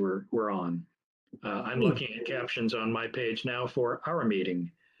captions were on. I'm looking at captions on my page now for our meeting.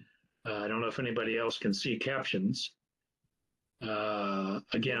 I don't know if anybody else can see captions.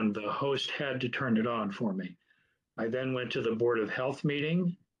 Again, the host had to turn it on for me. I then went to the Board of Health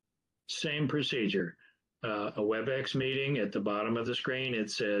meeting, same procedure. A WebEx meeting, at the bottom of the screen,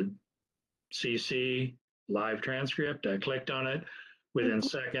 it said CC live transcript. I clicked on it. Within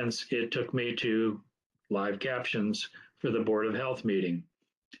seconds, it took me to live captions for the Board of Health meeting.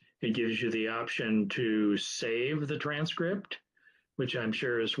 It gives you the option to save the transcript, which I'm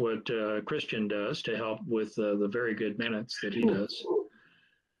sure is what Christian does to help with the very good minutes that he does.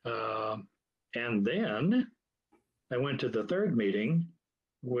 And then I went to the third meeting,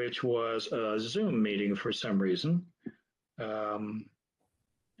 which was a Zoom meeting for some reason. And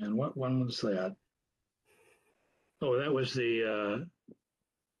what one was that? Oh, that was the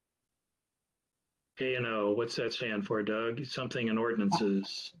A&O. What's that stand for, Doug? Something in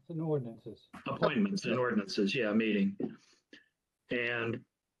ordinances. It's in ordinances. Appointments and ordinances, yeah, meeting. And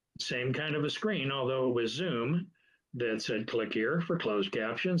same kind of a screen, although it was Zoom, that said click here for closed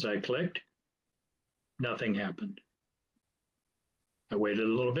captions. I clicked, nothing happened. I waited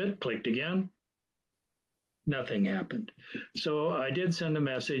a little bit, clicked again, nothing happened. So I did send a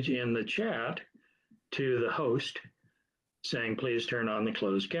message in the chat to the host saying, please turn on the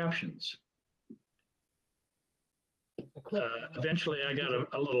closed captions. Eventually, I got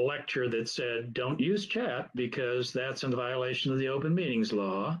a little lecture that said, don't use chat because that's in violation of the open meetings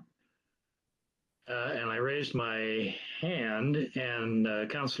law. And I raised my hand, and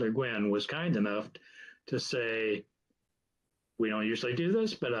Councillor Gwynn was kind enough to say, we don't usually do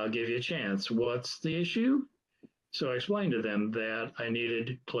this, but I'll give you a chance. What's the issue? So I explained to them that I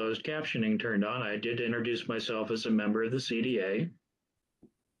needed closed captioning turned on. I did introduce myself as a member of the CDA.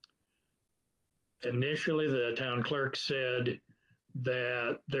 Initially, the town clerk said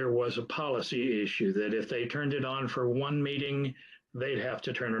that there was a policy issue, that if they turned it on for one meeting, they'd have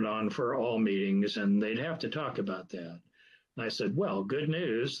to turn it on for all meetings, and they'd have to talk about that. And I said, well, good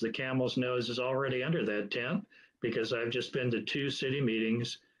news. The camel's nose is already under that tent because I've just been to 2 city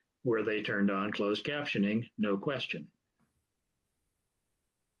meetings where they turned on closed captioning, no question.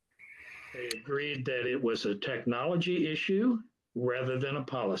 They agreed that it was a technology issue rather than a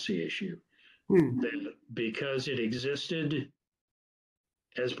policy issue. That because it existed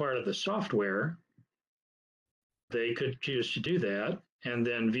as part of the software, they could choose to do that. And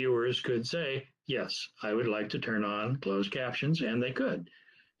then viewers could say, yes, I would like to turn on closed captions, and they could.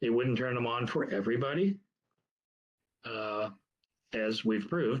 It wouldn't turn them on for everybody, as we've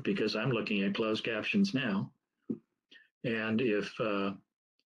proved, because I'm looking at closed captions now. And if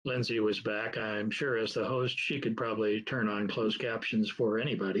Lindsay was back, I'm sure as the host, she could probably turn on closed captions for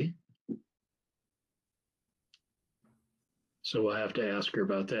anybody. So we'll have to ask her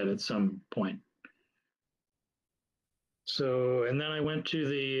about that at some point. So, and then I went to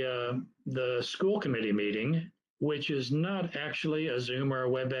the school committee meeting, which is not actually a Zoom or a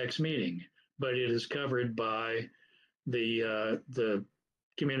WebEx meeting, but it is covered by the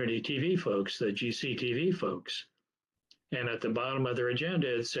community TV folks, the GCTV folks. And at the bottom of their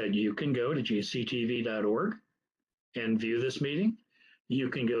agenda, it said, you can go to gctv.org and view this meeting. You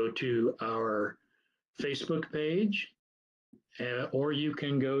can go to our Facebook page, or you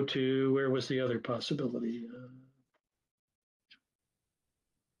can go to, where was the other possibility?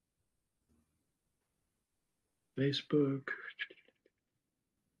 Facebook,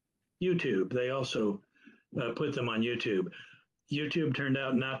 YouTube. They also put them on YouTube. YouTube turned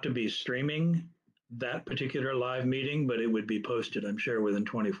out not to be streaming that particular live meeting, but it would be posted, I'm sure, within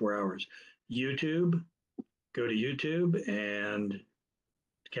 24 hours. YouTube, go to YouTube, and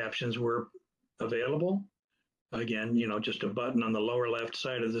captions were available. Again, just a button on the lower left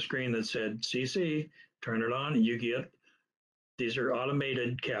side of the screen that said CC, turn it on, and you get, these are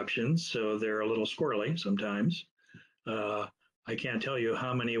automated captions, so they're a little squirrely sometimes. I can't tell you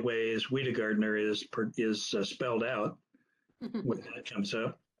how many ways Wiedegartner is spelled out when that comes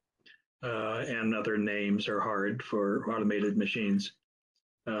up. And other names are hard for automated machines.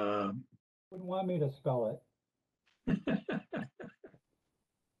 Wouldn't want me to spell it.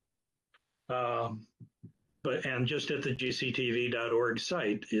 And just at the gctv.org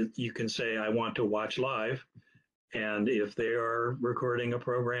site, you can say, I want to watch live. And if they are recording a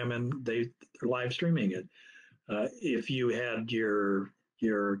program and they're live streaming it, if you had your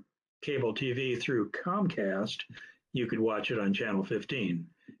cable TV through Comcast, you could watch it on channel 15.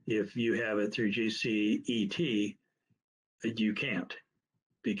 If you have it through GCET, you can't,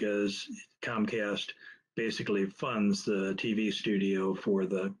 because Comcast basically funds the TV studio for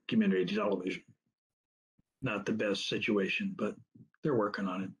the community television. Not the best situation, but they're working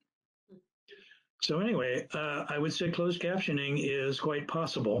on it. So anyway, I would say closed captioning is quite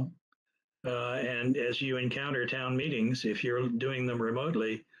possible. And as you encounter town meetings, if you're doing them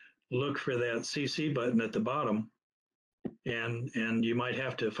remotely, look for that CC button at the bottom, and you might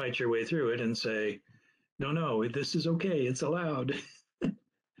have to fight your way through it and say, no, this is okay, it's allowed.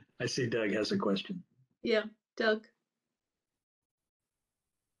 I see Doug has a question. Yeah, Doug.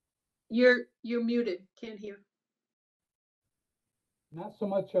 You're muted, can't hear. Not so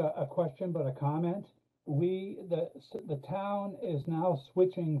much a question, but a comment. The town is now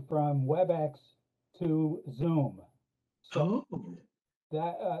switching from WebEx to Zoom. So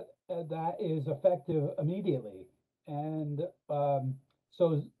that is effective immediately. And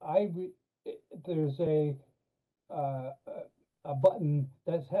so there's a button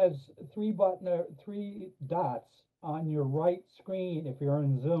that has three dots on your right screen if you're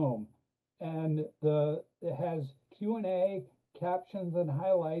in Zoom, and it has Q&A, captions and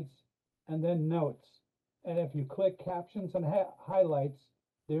highlights, and then notes. And if you click captions and highlights,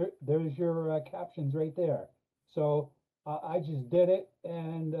 there's your captions right there. So I just did it,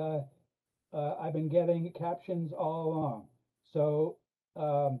 and I've been getting captions all along. So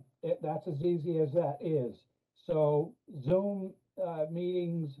that's as easy as that is. So Zoom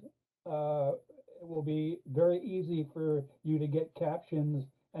meetings will be very easy for you to get captions,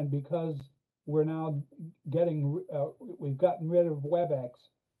 and because we're now we've gotten rid of WebEx,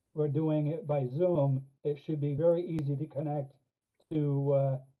 we're doing it by Zoom. It should be very easy to connect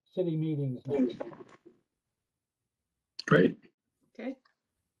to city meetings now. Great. Okay,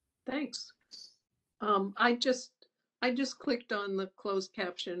 thanks. I just clicked on the closed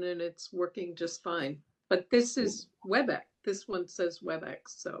caption and it's working just fine. But this is WebEx. This one says WebEx.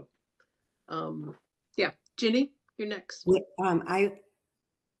 So, yeah, Ginny, you're next.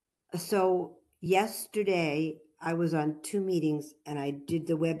 So yesterday I was on 2 meetings and I did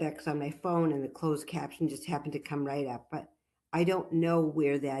the WebEx on my phone, and the closed caption just happened to come right up, but I don't know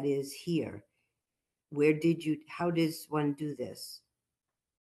where that is here. How does one do this?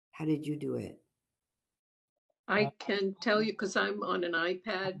 How did you do it? I can tell you because I'm on an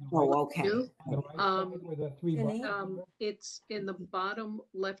iPad. Oh, okay. On the right side where the three Jenny? buttons are. It's in the bottom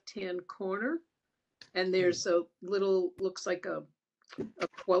left-hand corner, and there's a little, looks like a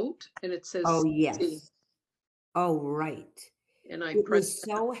quote, and it says Oh, CC, yes. Oh, right. and I It pressed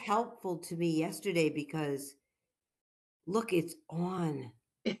was so helpful to me yesterday because look, it's on.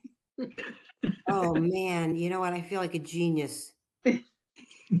 Oh man, you know what? I feel like a genius. Me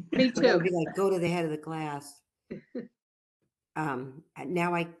I gotta too. be like, go to the head of the class.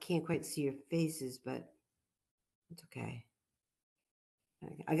 Now I can't quite see your faces, but it's okay.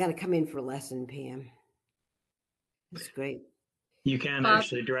 I gotta come in for a lesson, Pam. That's great. You can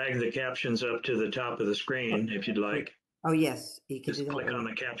actually drag the captions up to the top of the screen if you'd like. Oh yes, you can Just do that. click on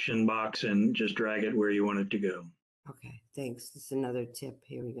the caption box and just drag it where you want it to go. Okay, thanks. This is another tip.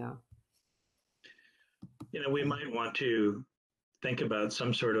 Here we go. We might want to think about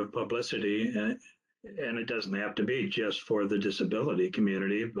some sort of publicity, and it doesn't have to be just for the disability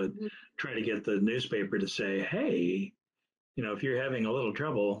community, but try to get the newspaper to say, hey, if you're having a little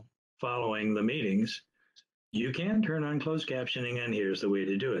trouble following the meetings, you can turn on closed captioning, and here's the way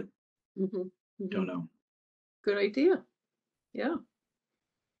to do it. Don't know. Good idea. Yeah.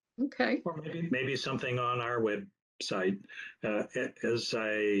 Okay. Or maybe something on our website. As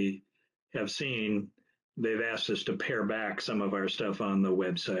I have seen, they've asked us to pare back some of our stuff on the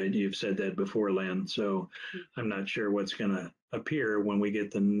website. You've said that before, Len. So I'm not sure what's going to appear when we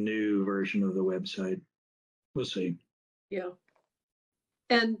get the new version of the website. We'll see. Yeah.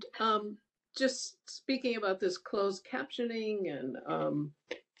 And just speaking about this closed captioning and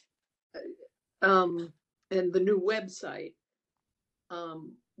and the new website,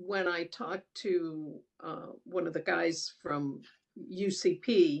 when I talked to one of the guys from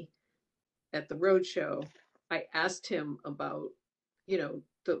UCP at the roadshow, I asked him about, you know,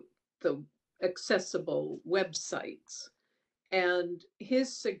 the accessible websites. And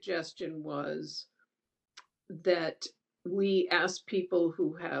his suggestion was that we ask people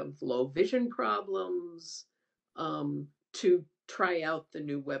who have low vision problems to try out the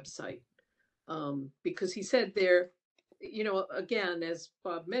new website. Because he said there, you know, again, as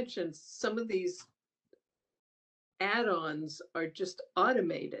Bob mentioned, some of these add-ons are just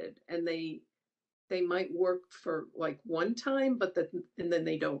automated and they might work for like one time, but and then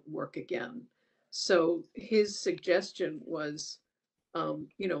they don't work again. So his suggestion was,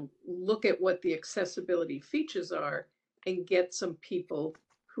 you know, look at what the accessibility features are and get some people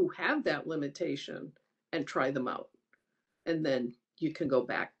who have that limitation and try them out. And then you can go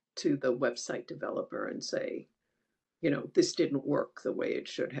back to the website developer and say, you know, this didn't work the way it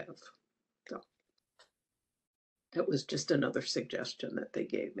should have. So that was just another suggestion that they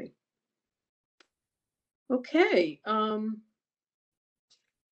gave me. Okay.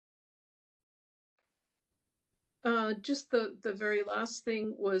 Just the very last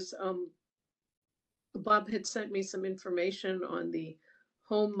thing was Bob had sent me some information on the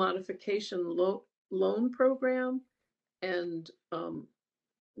home modification loan program and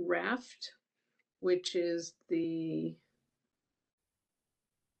RAFT, which is the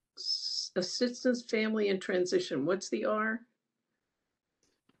Assistance Family and Transition. What's the R?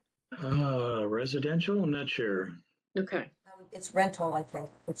 Residential? I'm not sure. Okay. It's rental, I think.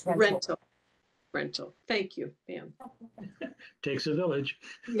 It's rental. Rental. Thank you, Pam. Takes a village.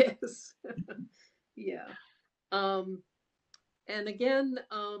 Yes. Yeah. And again,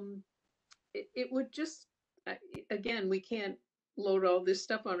 it would just, again, we can't load all this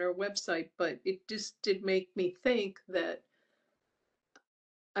stuff on our website, but it just did make me think that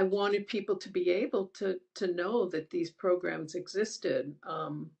I wanted people to be able to know that these programs existed.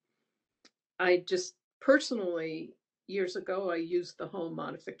 I just personally, years ago, I used the home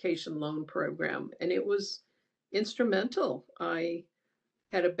modification loan program, and it was instrumental. I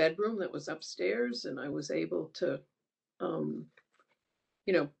had a bedroom that was upstairs, and I was able to, you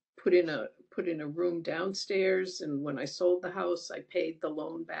know, put in a room downstairs. And when I sold the house, I paid the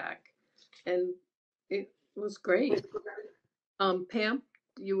loan back, and it was great. Pam,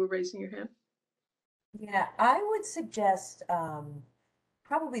 you were raising your hand. Yeah, I would suggest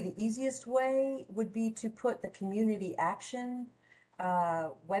probably the easiest way would be to put the community action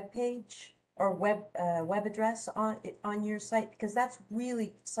webpage or web address on your site, because that's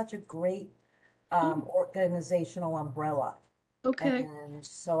really such a great organizational umbrella. Okay. And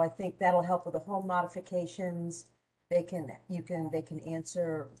so I think that'll help with the home modifications. They can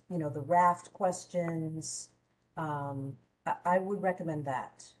answer, you know, the raft questions. I would recommend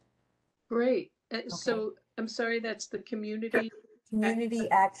that. Great. So I'm sorry, that's the community. Community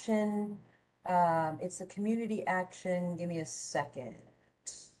action. It's a community action. Give me a second.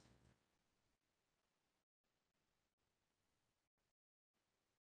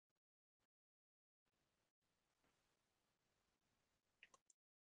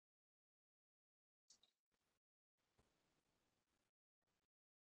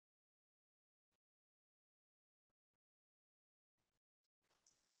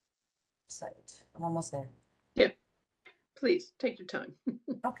 Site. I'm almost there. Yeah, please take your time.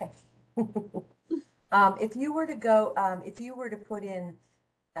 Okay. If you were to go, if you were to put in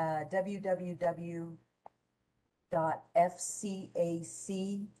www.fcac.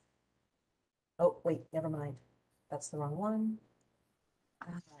 Oh, wait, never mind. That's the wrong one. I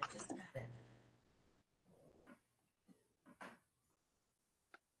just had it.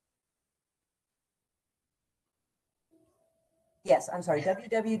 Yes, I'm sorry,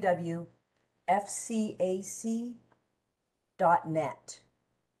 www.fcac.net.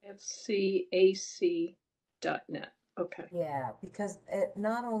 fcac.net. Okay. Yeah, because it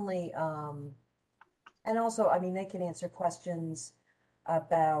not only, and also, I mean, they can answer questions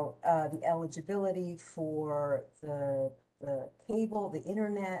about the eligibility for the cable, the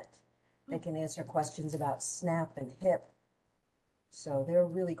internet. They can answer questions about SNAP and HIP. So they're a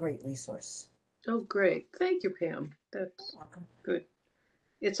really great resource. Oh, great. Thank you, Pam. That's Welcome. good.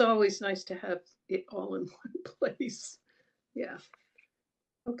 It's always nice to have it all in one place. Yeah.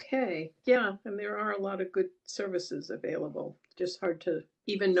 Okay. Yeah. And there are a lot of good services available. Just hard to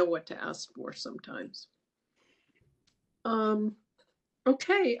even know what to ask for sometimes.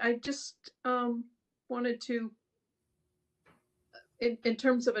 Okay. I just wanted to, in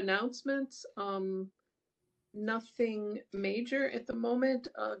terms of announcements, nothing major at the moment.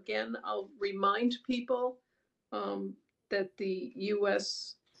 Again, I'll remind people that the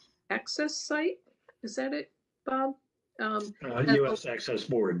US Access site, is that it, Bob? US Access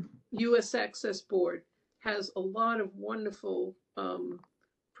Board. US Access Board has a lot of wonderful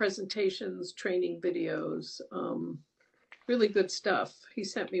presentations, training videos, really good stuff. He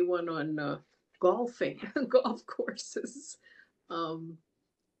sent me one on golfing, golf courses. You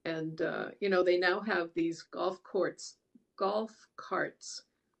know, they now have these golf carts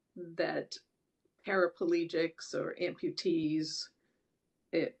that paraplegics or amputees,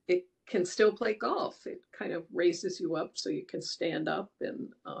 it can still play golf. It kind of raises you up so you can stand up.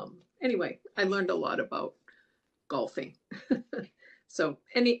 And anyway, I learned a lot about golfing. So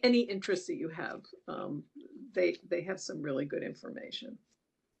any interest that you have, they have some really good information.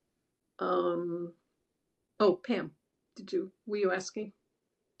 Oh, Pam, were you asking?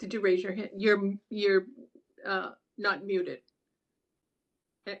 Did you raise your hand? You're not muted.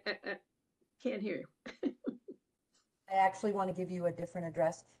 Can't hear you. I actually want to give you a different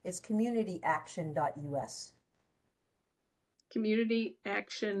address. It's communityaction.us.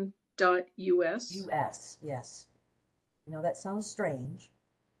 Communityaction.us. US, yes. You know, that sounds strange.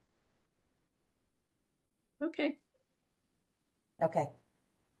 Okay. Okay.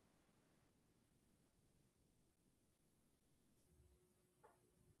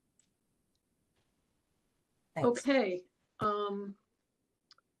 Thanks. Okay.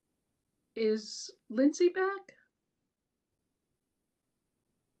 Is Lindsay back?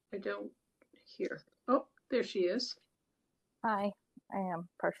 I don't hear. Oh, there she is. Hi, I am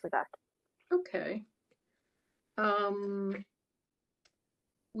partially back. Okay.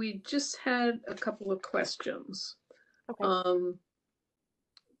 We just had a couple of questions. Okay.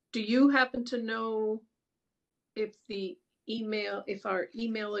 Do you happen to know if our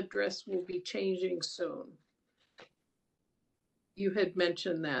email address will be changing soon? You had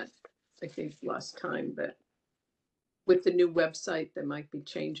mentioned that, I think, last time, that with the new website, they might be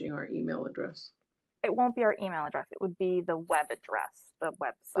changing our email address. It won't be our email address. It would be the web address, the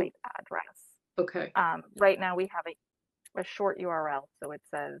website address. Okay. Right now we have a short URL, so it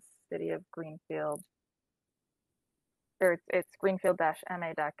says City of Greenfield, or it's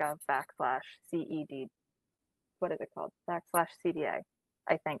greenfield-ma.gov/CED. What is it called? /CDA,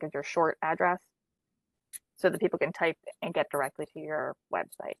 I think, is your short address, so that people can type and get directly to your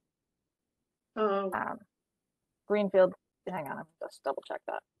website. Greenfield, hang on, I'm just double check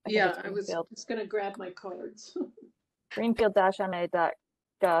that. I was just gonna grab my cards.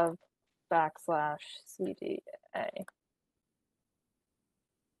 Greenfield-ma.gov/CDA.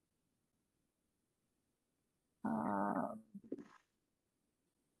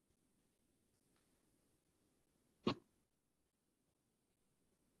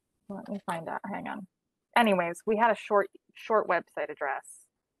 Let me find out, hang on. Anyways, we had a short website address,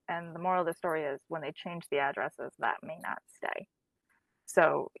 and the moral of the story is when they change the addresses, that may not stay.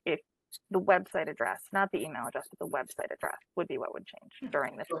 So if the website address, not the email address, but the website address would be what would change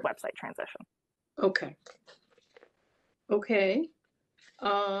during this website transition. Okay. Okay.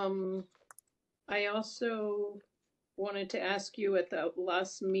 I also wanted to ask you, at the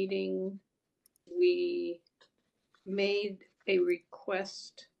last meeting, we made a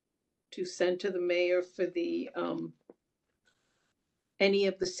request to send to the mayor for the any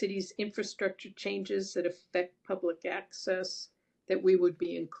of the city's infrastructure changes that affect public access, that we would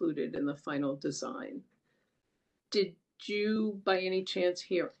be included in the final design. Did you by any chance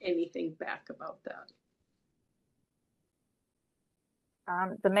hear anything back about that?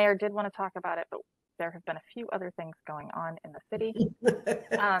 The mayor did want to talk about it, but there have been a few other things going on in the city.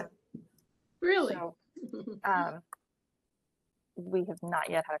 Really? So, we have not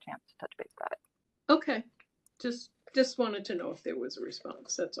yet had a chance to touch base about it. Okay, just wanted to know if there was a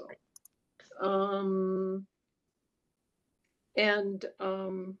response, that's all.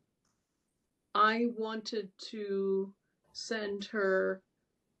 I wanted to send her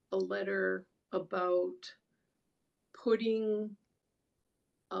a letter about putting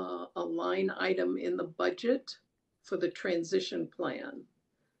a line item in the budget for the transition plan.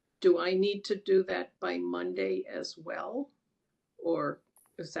 Do I need to do that by Monday as well? Or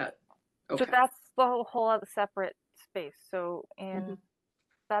is that okay? So that's the whole other separate space. So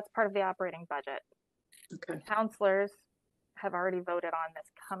that's part of the operating budget. Okay. Councilors have already voted on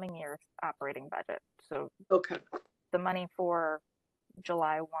this coming year's operating budget. So okay, the money for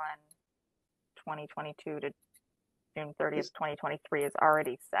July 1, 2022 to June 30th, 2023 is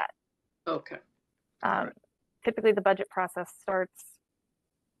already set. Okay. Right. Typically the budget process starts,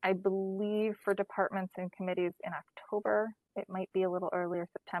 I believe, for departments and committees in October, it might be a little earlier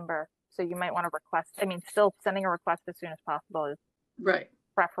September. So you might want to request, I mean, still sending a request as soon as possible is Right.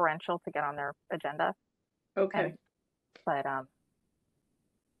 preferential to get on their agenda. Okay. But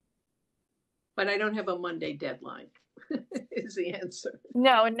But I don't have a Monday deadline is the answer.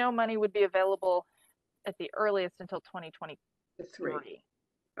 no, and no money would be available at the earliest until 2023. The 3.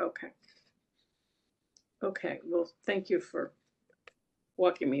 Okay. Okay. Well, thank you for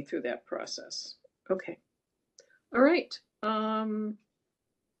walking me through that process. Okay. All right.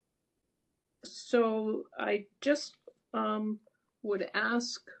 So I just would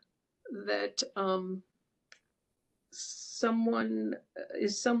ask that someone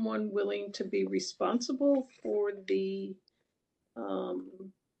willing to be responsible for the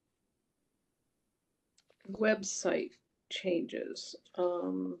website changes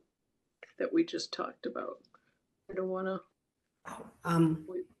that we just talked about. I don't want to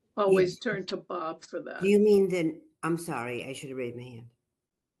always turn to Bob for that. Do you mean I'm sorry, I should have raised my hand.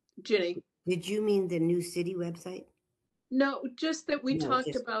 Ginny. Did you mean the new city website? No, just that we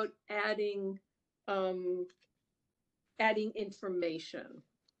talked about adding information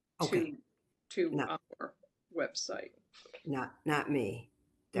to our website. Not me.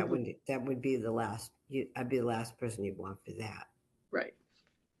 That would be the last. I'd be the last person you'd want for that. Right.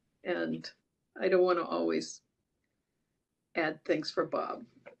 And I don't want to always add things for Bob,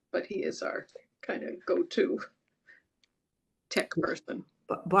 but he is our kind of go-to tech person.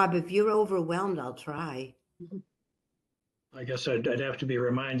 But Bob, if you're overwhelmed, I'll try. I guess I'd have to be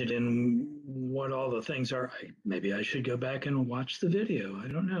reminded in what all the things are. Maybe I should go back and watch the video. I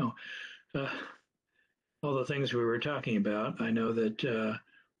don't know. All the things we were talking about. I know that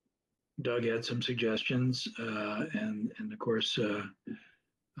Doug had some suggestions, and of course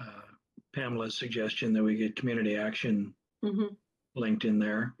Pamela's suggestion that we get community action linked in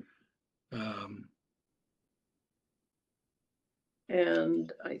there.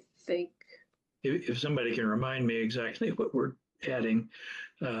 And I think if somebody can remind me exactly what we're adding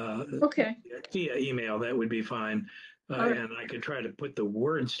via email, that would be fine. And I could try to put the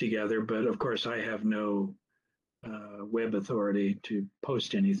words together, but of course I have no web authority to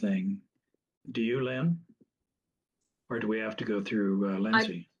post anything. Do you, Lynn? Or do we have to go through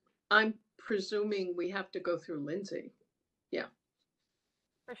Lindsay? I'm presuming we have to go through Lindsay. Yeah.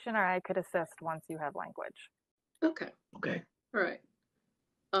 Christian or I could assist once you have language. Okay. Okay. All right.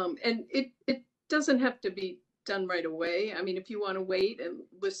 And it doesn't have to be done right away. I mean, if you want to wait and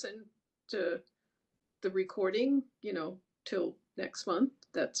listen to the recording, till next month,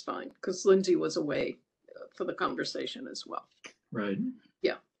 that's fine. Because Lindsay was away for the conversation as well. Right.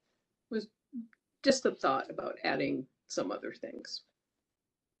 Yeah. It was just a thought about adding some other things.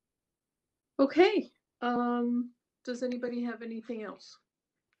 Okay. Does anybody have anything else?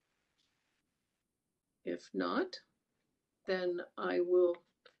 If not, then I will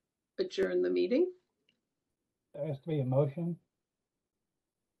adjourn the meeting. There has to be a motion.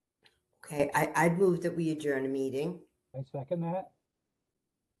 Okay, I'd move that we adjourn a meeting. I second that.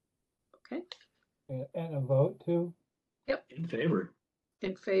 Okay. And a vote too. Yep. In favor.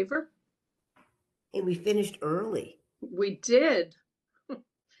 In favor? Hey, we finished early. We did.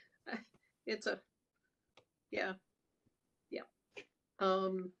 Yeah.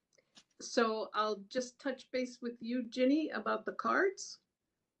 So I'll just touch base with you, Ginny, about the cards.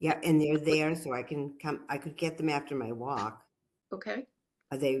 Yeah, and they're there, so I can come. I could get them after my walk. Okay.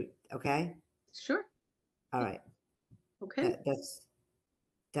 Are they okay? Sure. All right. Okay.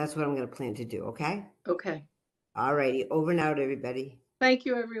 That's what I'm going to plan to do. Okay. Okay. All righty. Over and out, everybody. Thank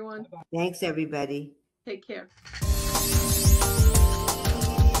you, everyone. Thanks, everybody. Take care.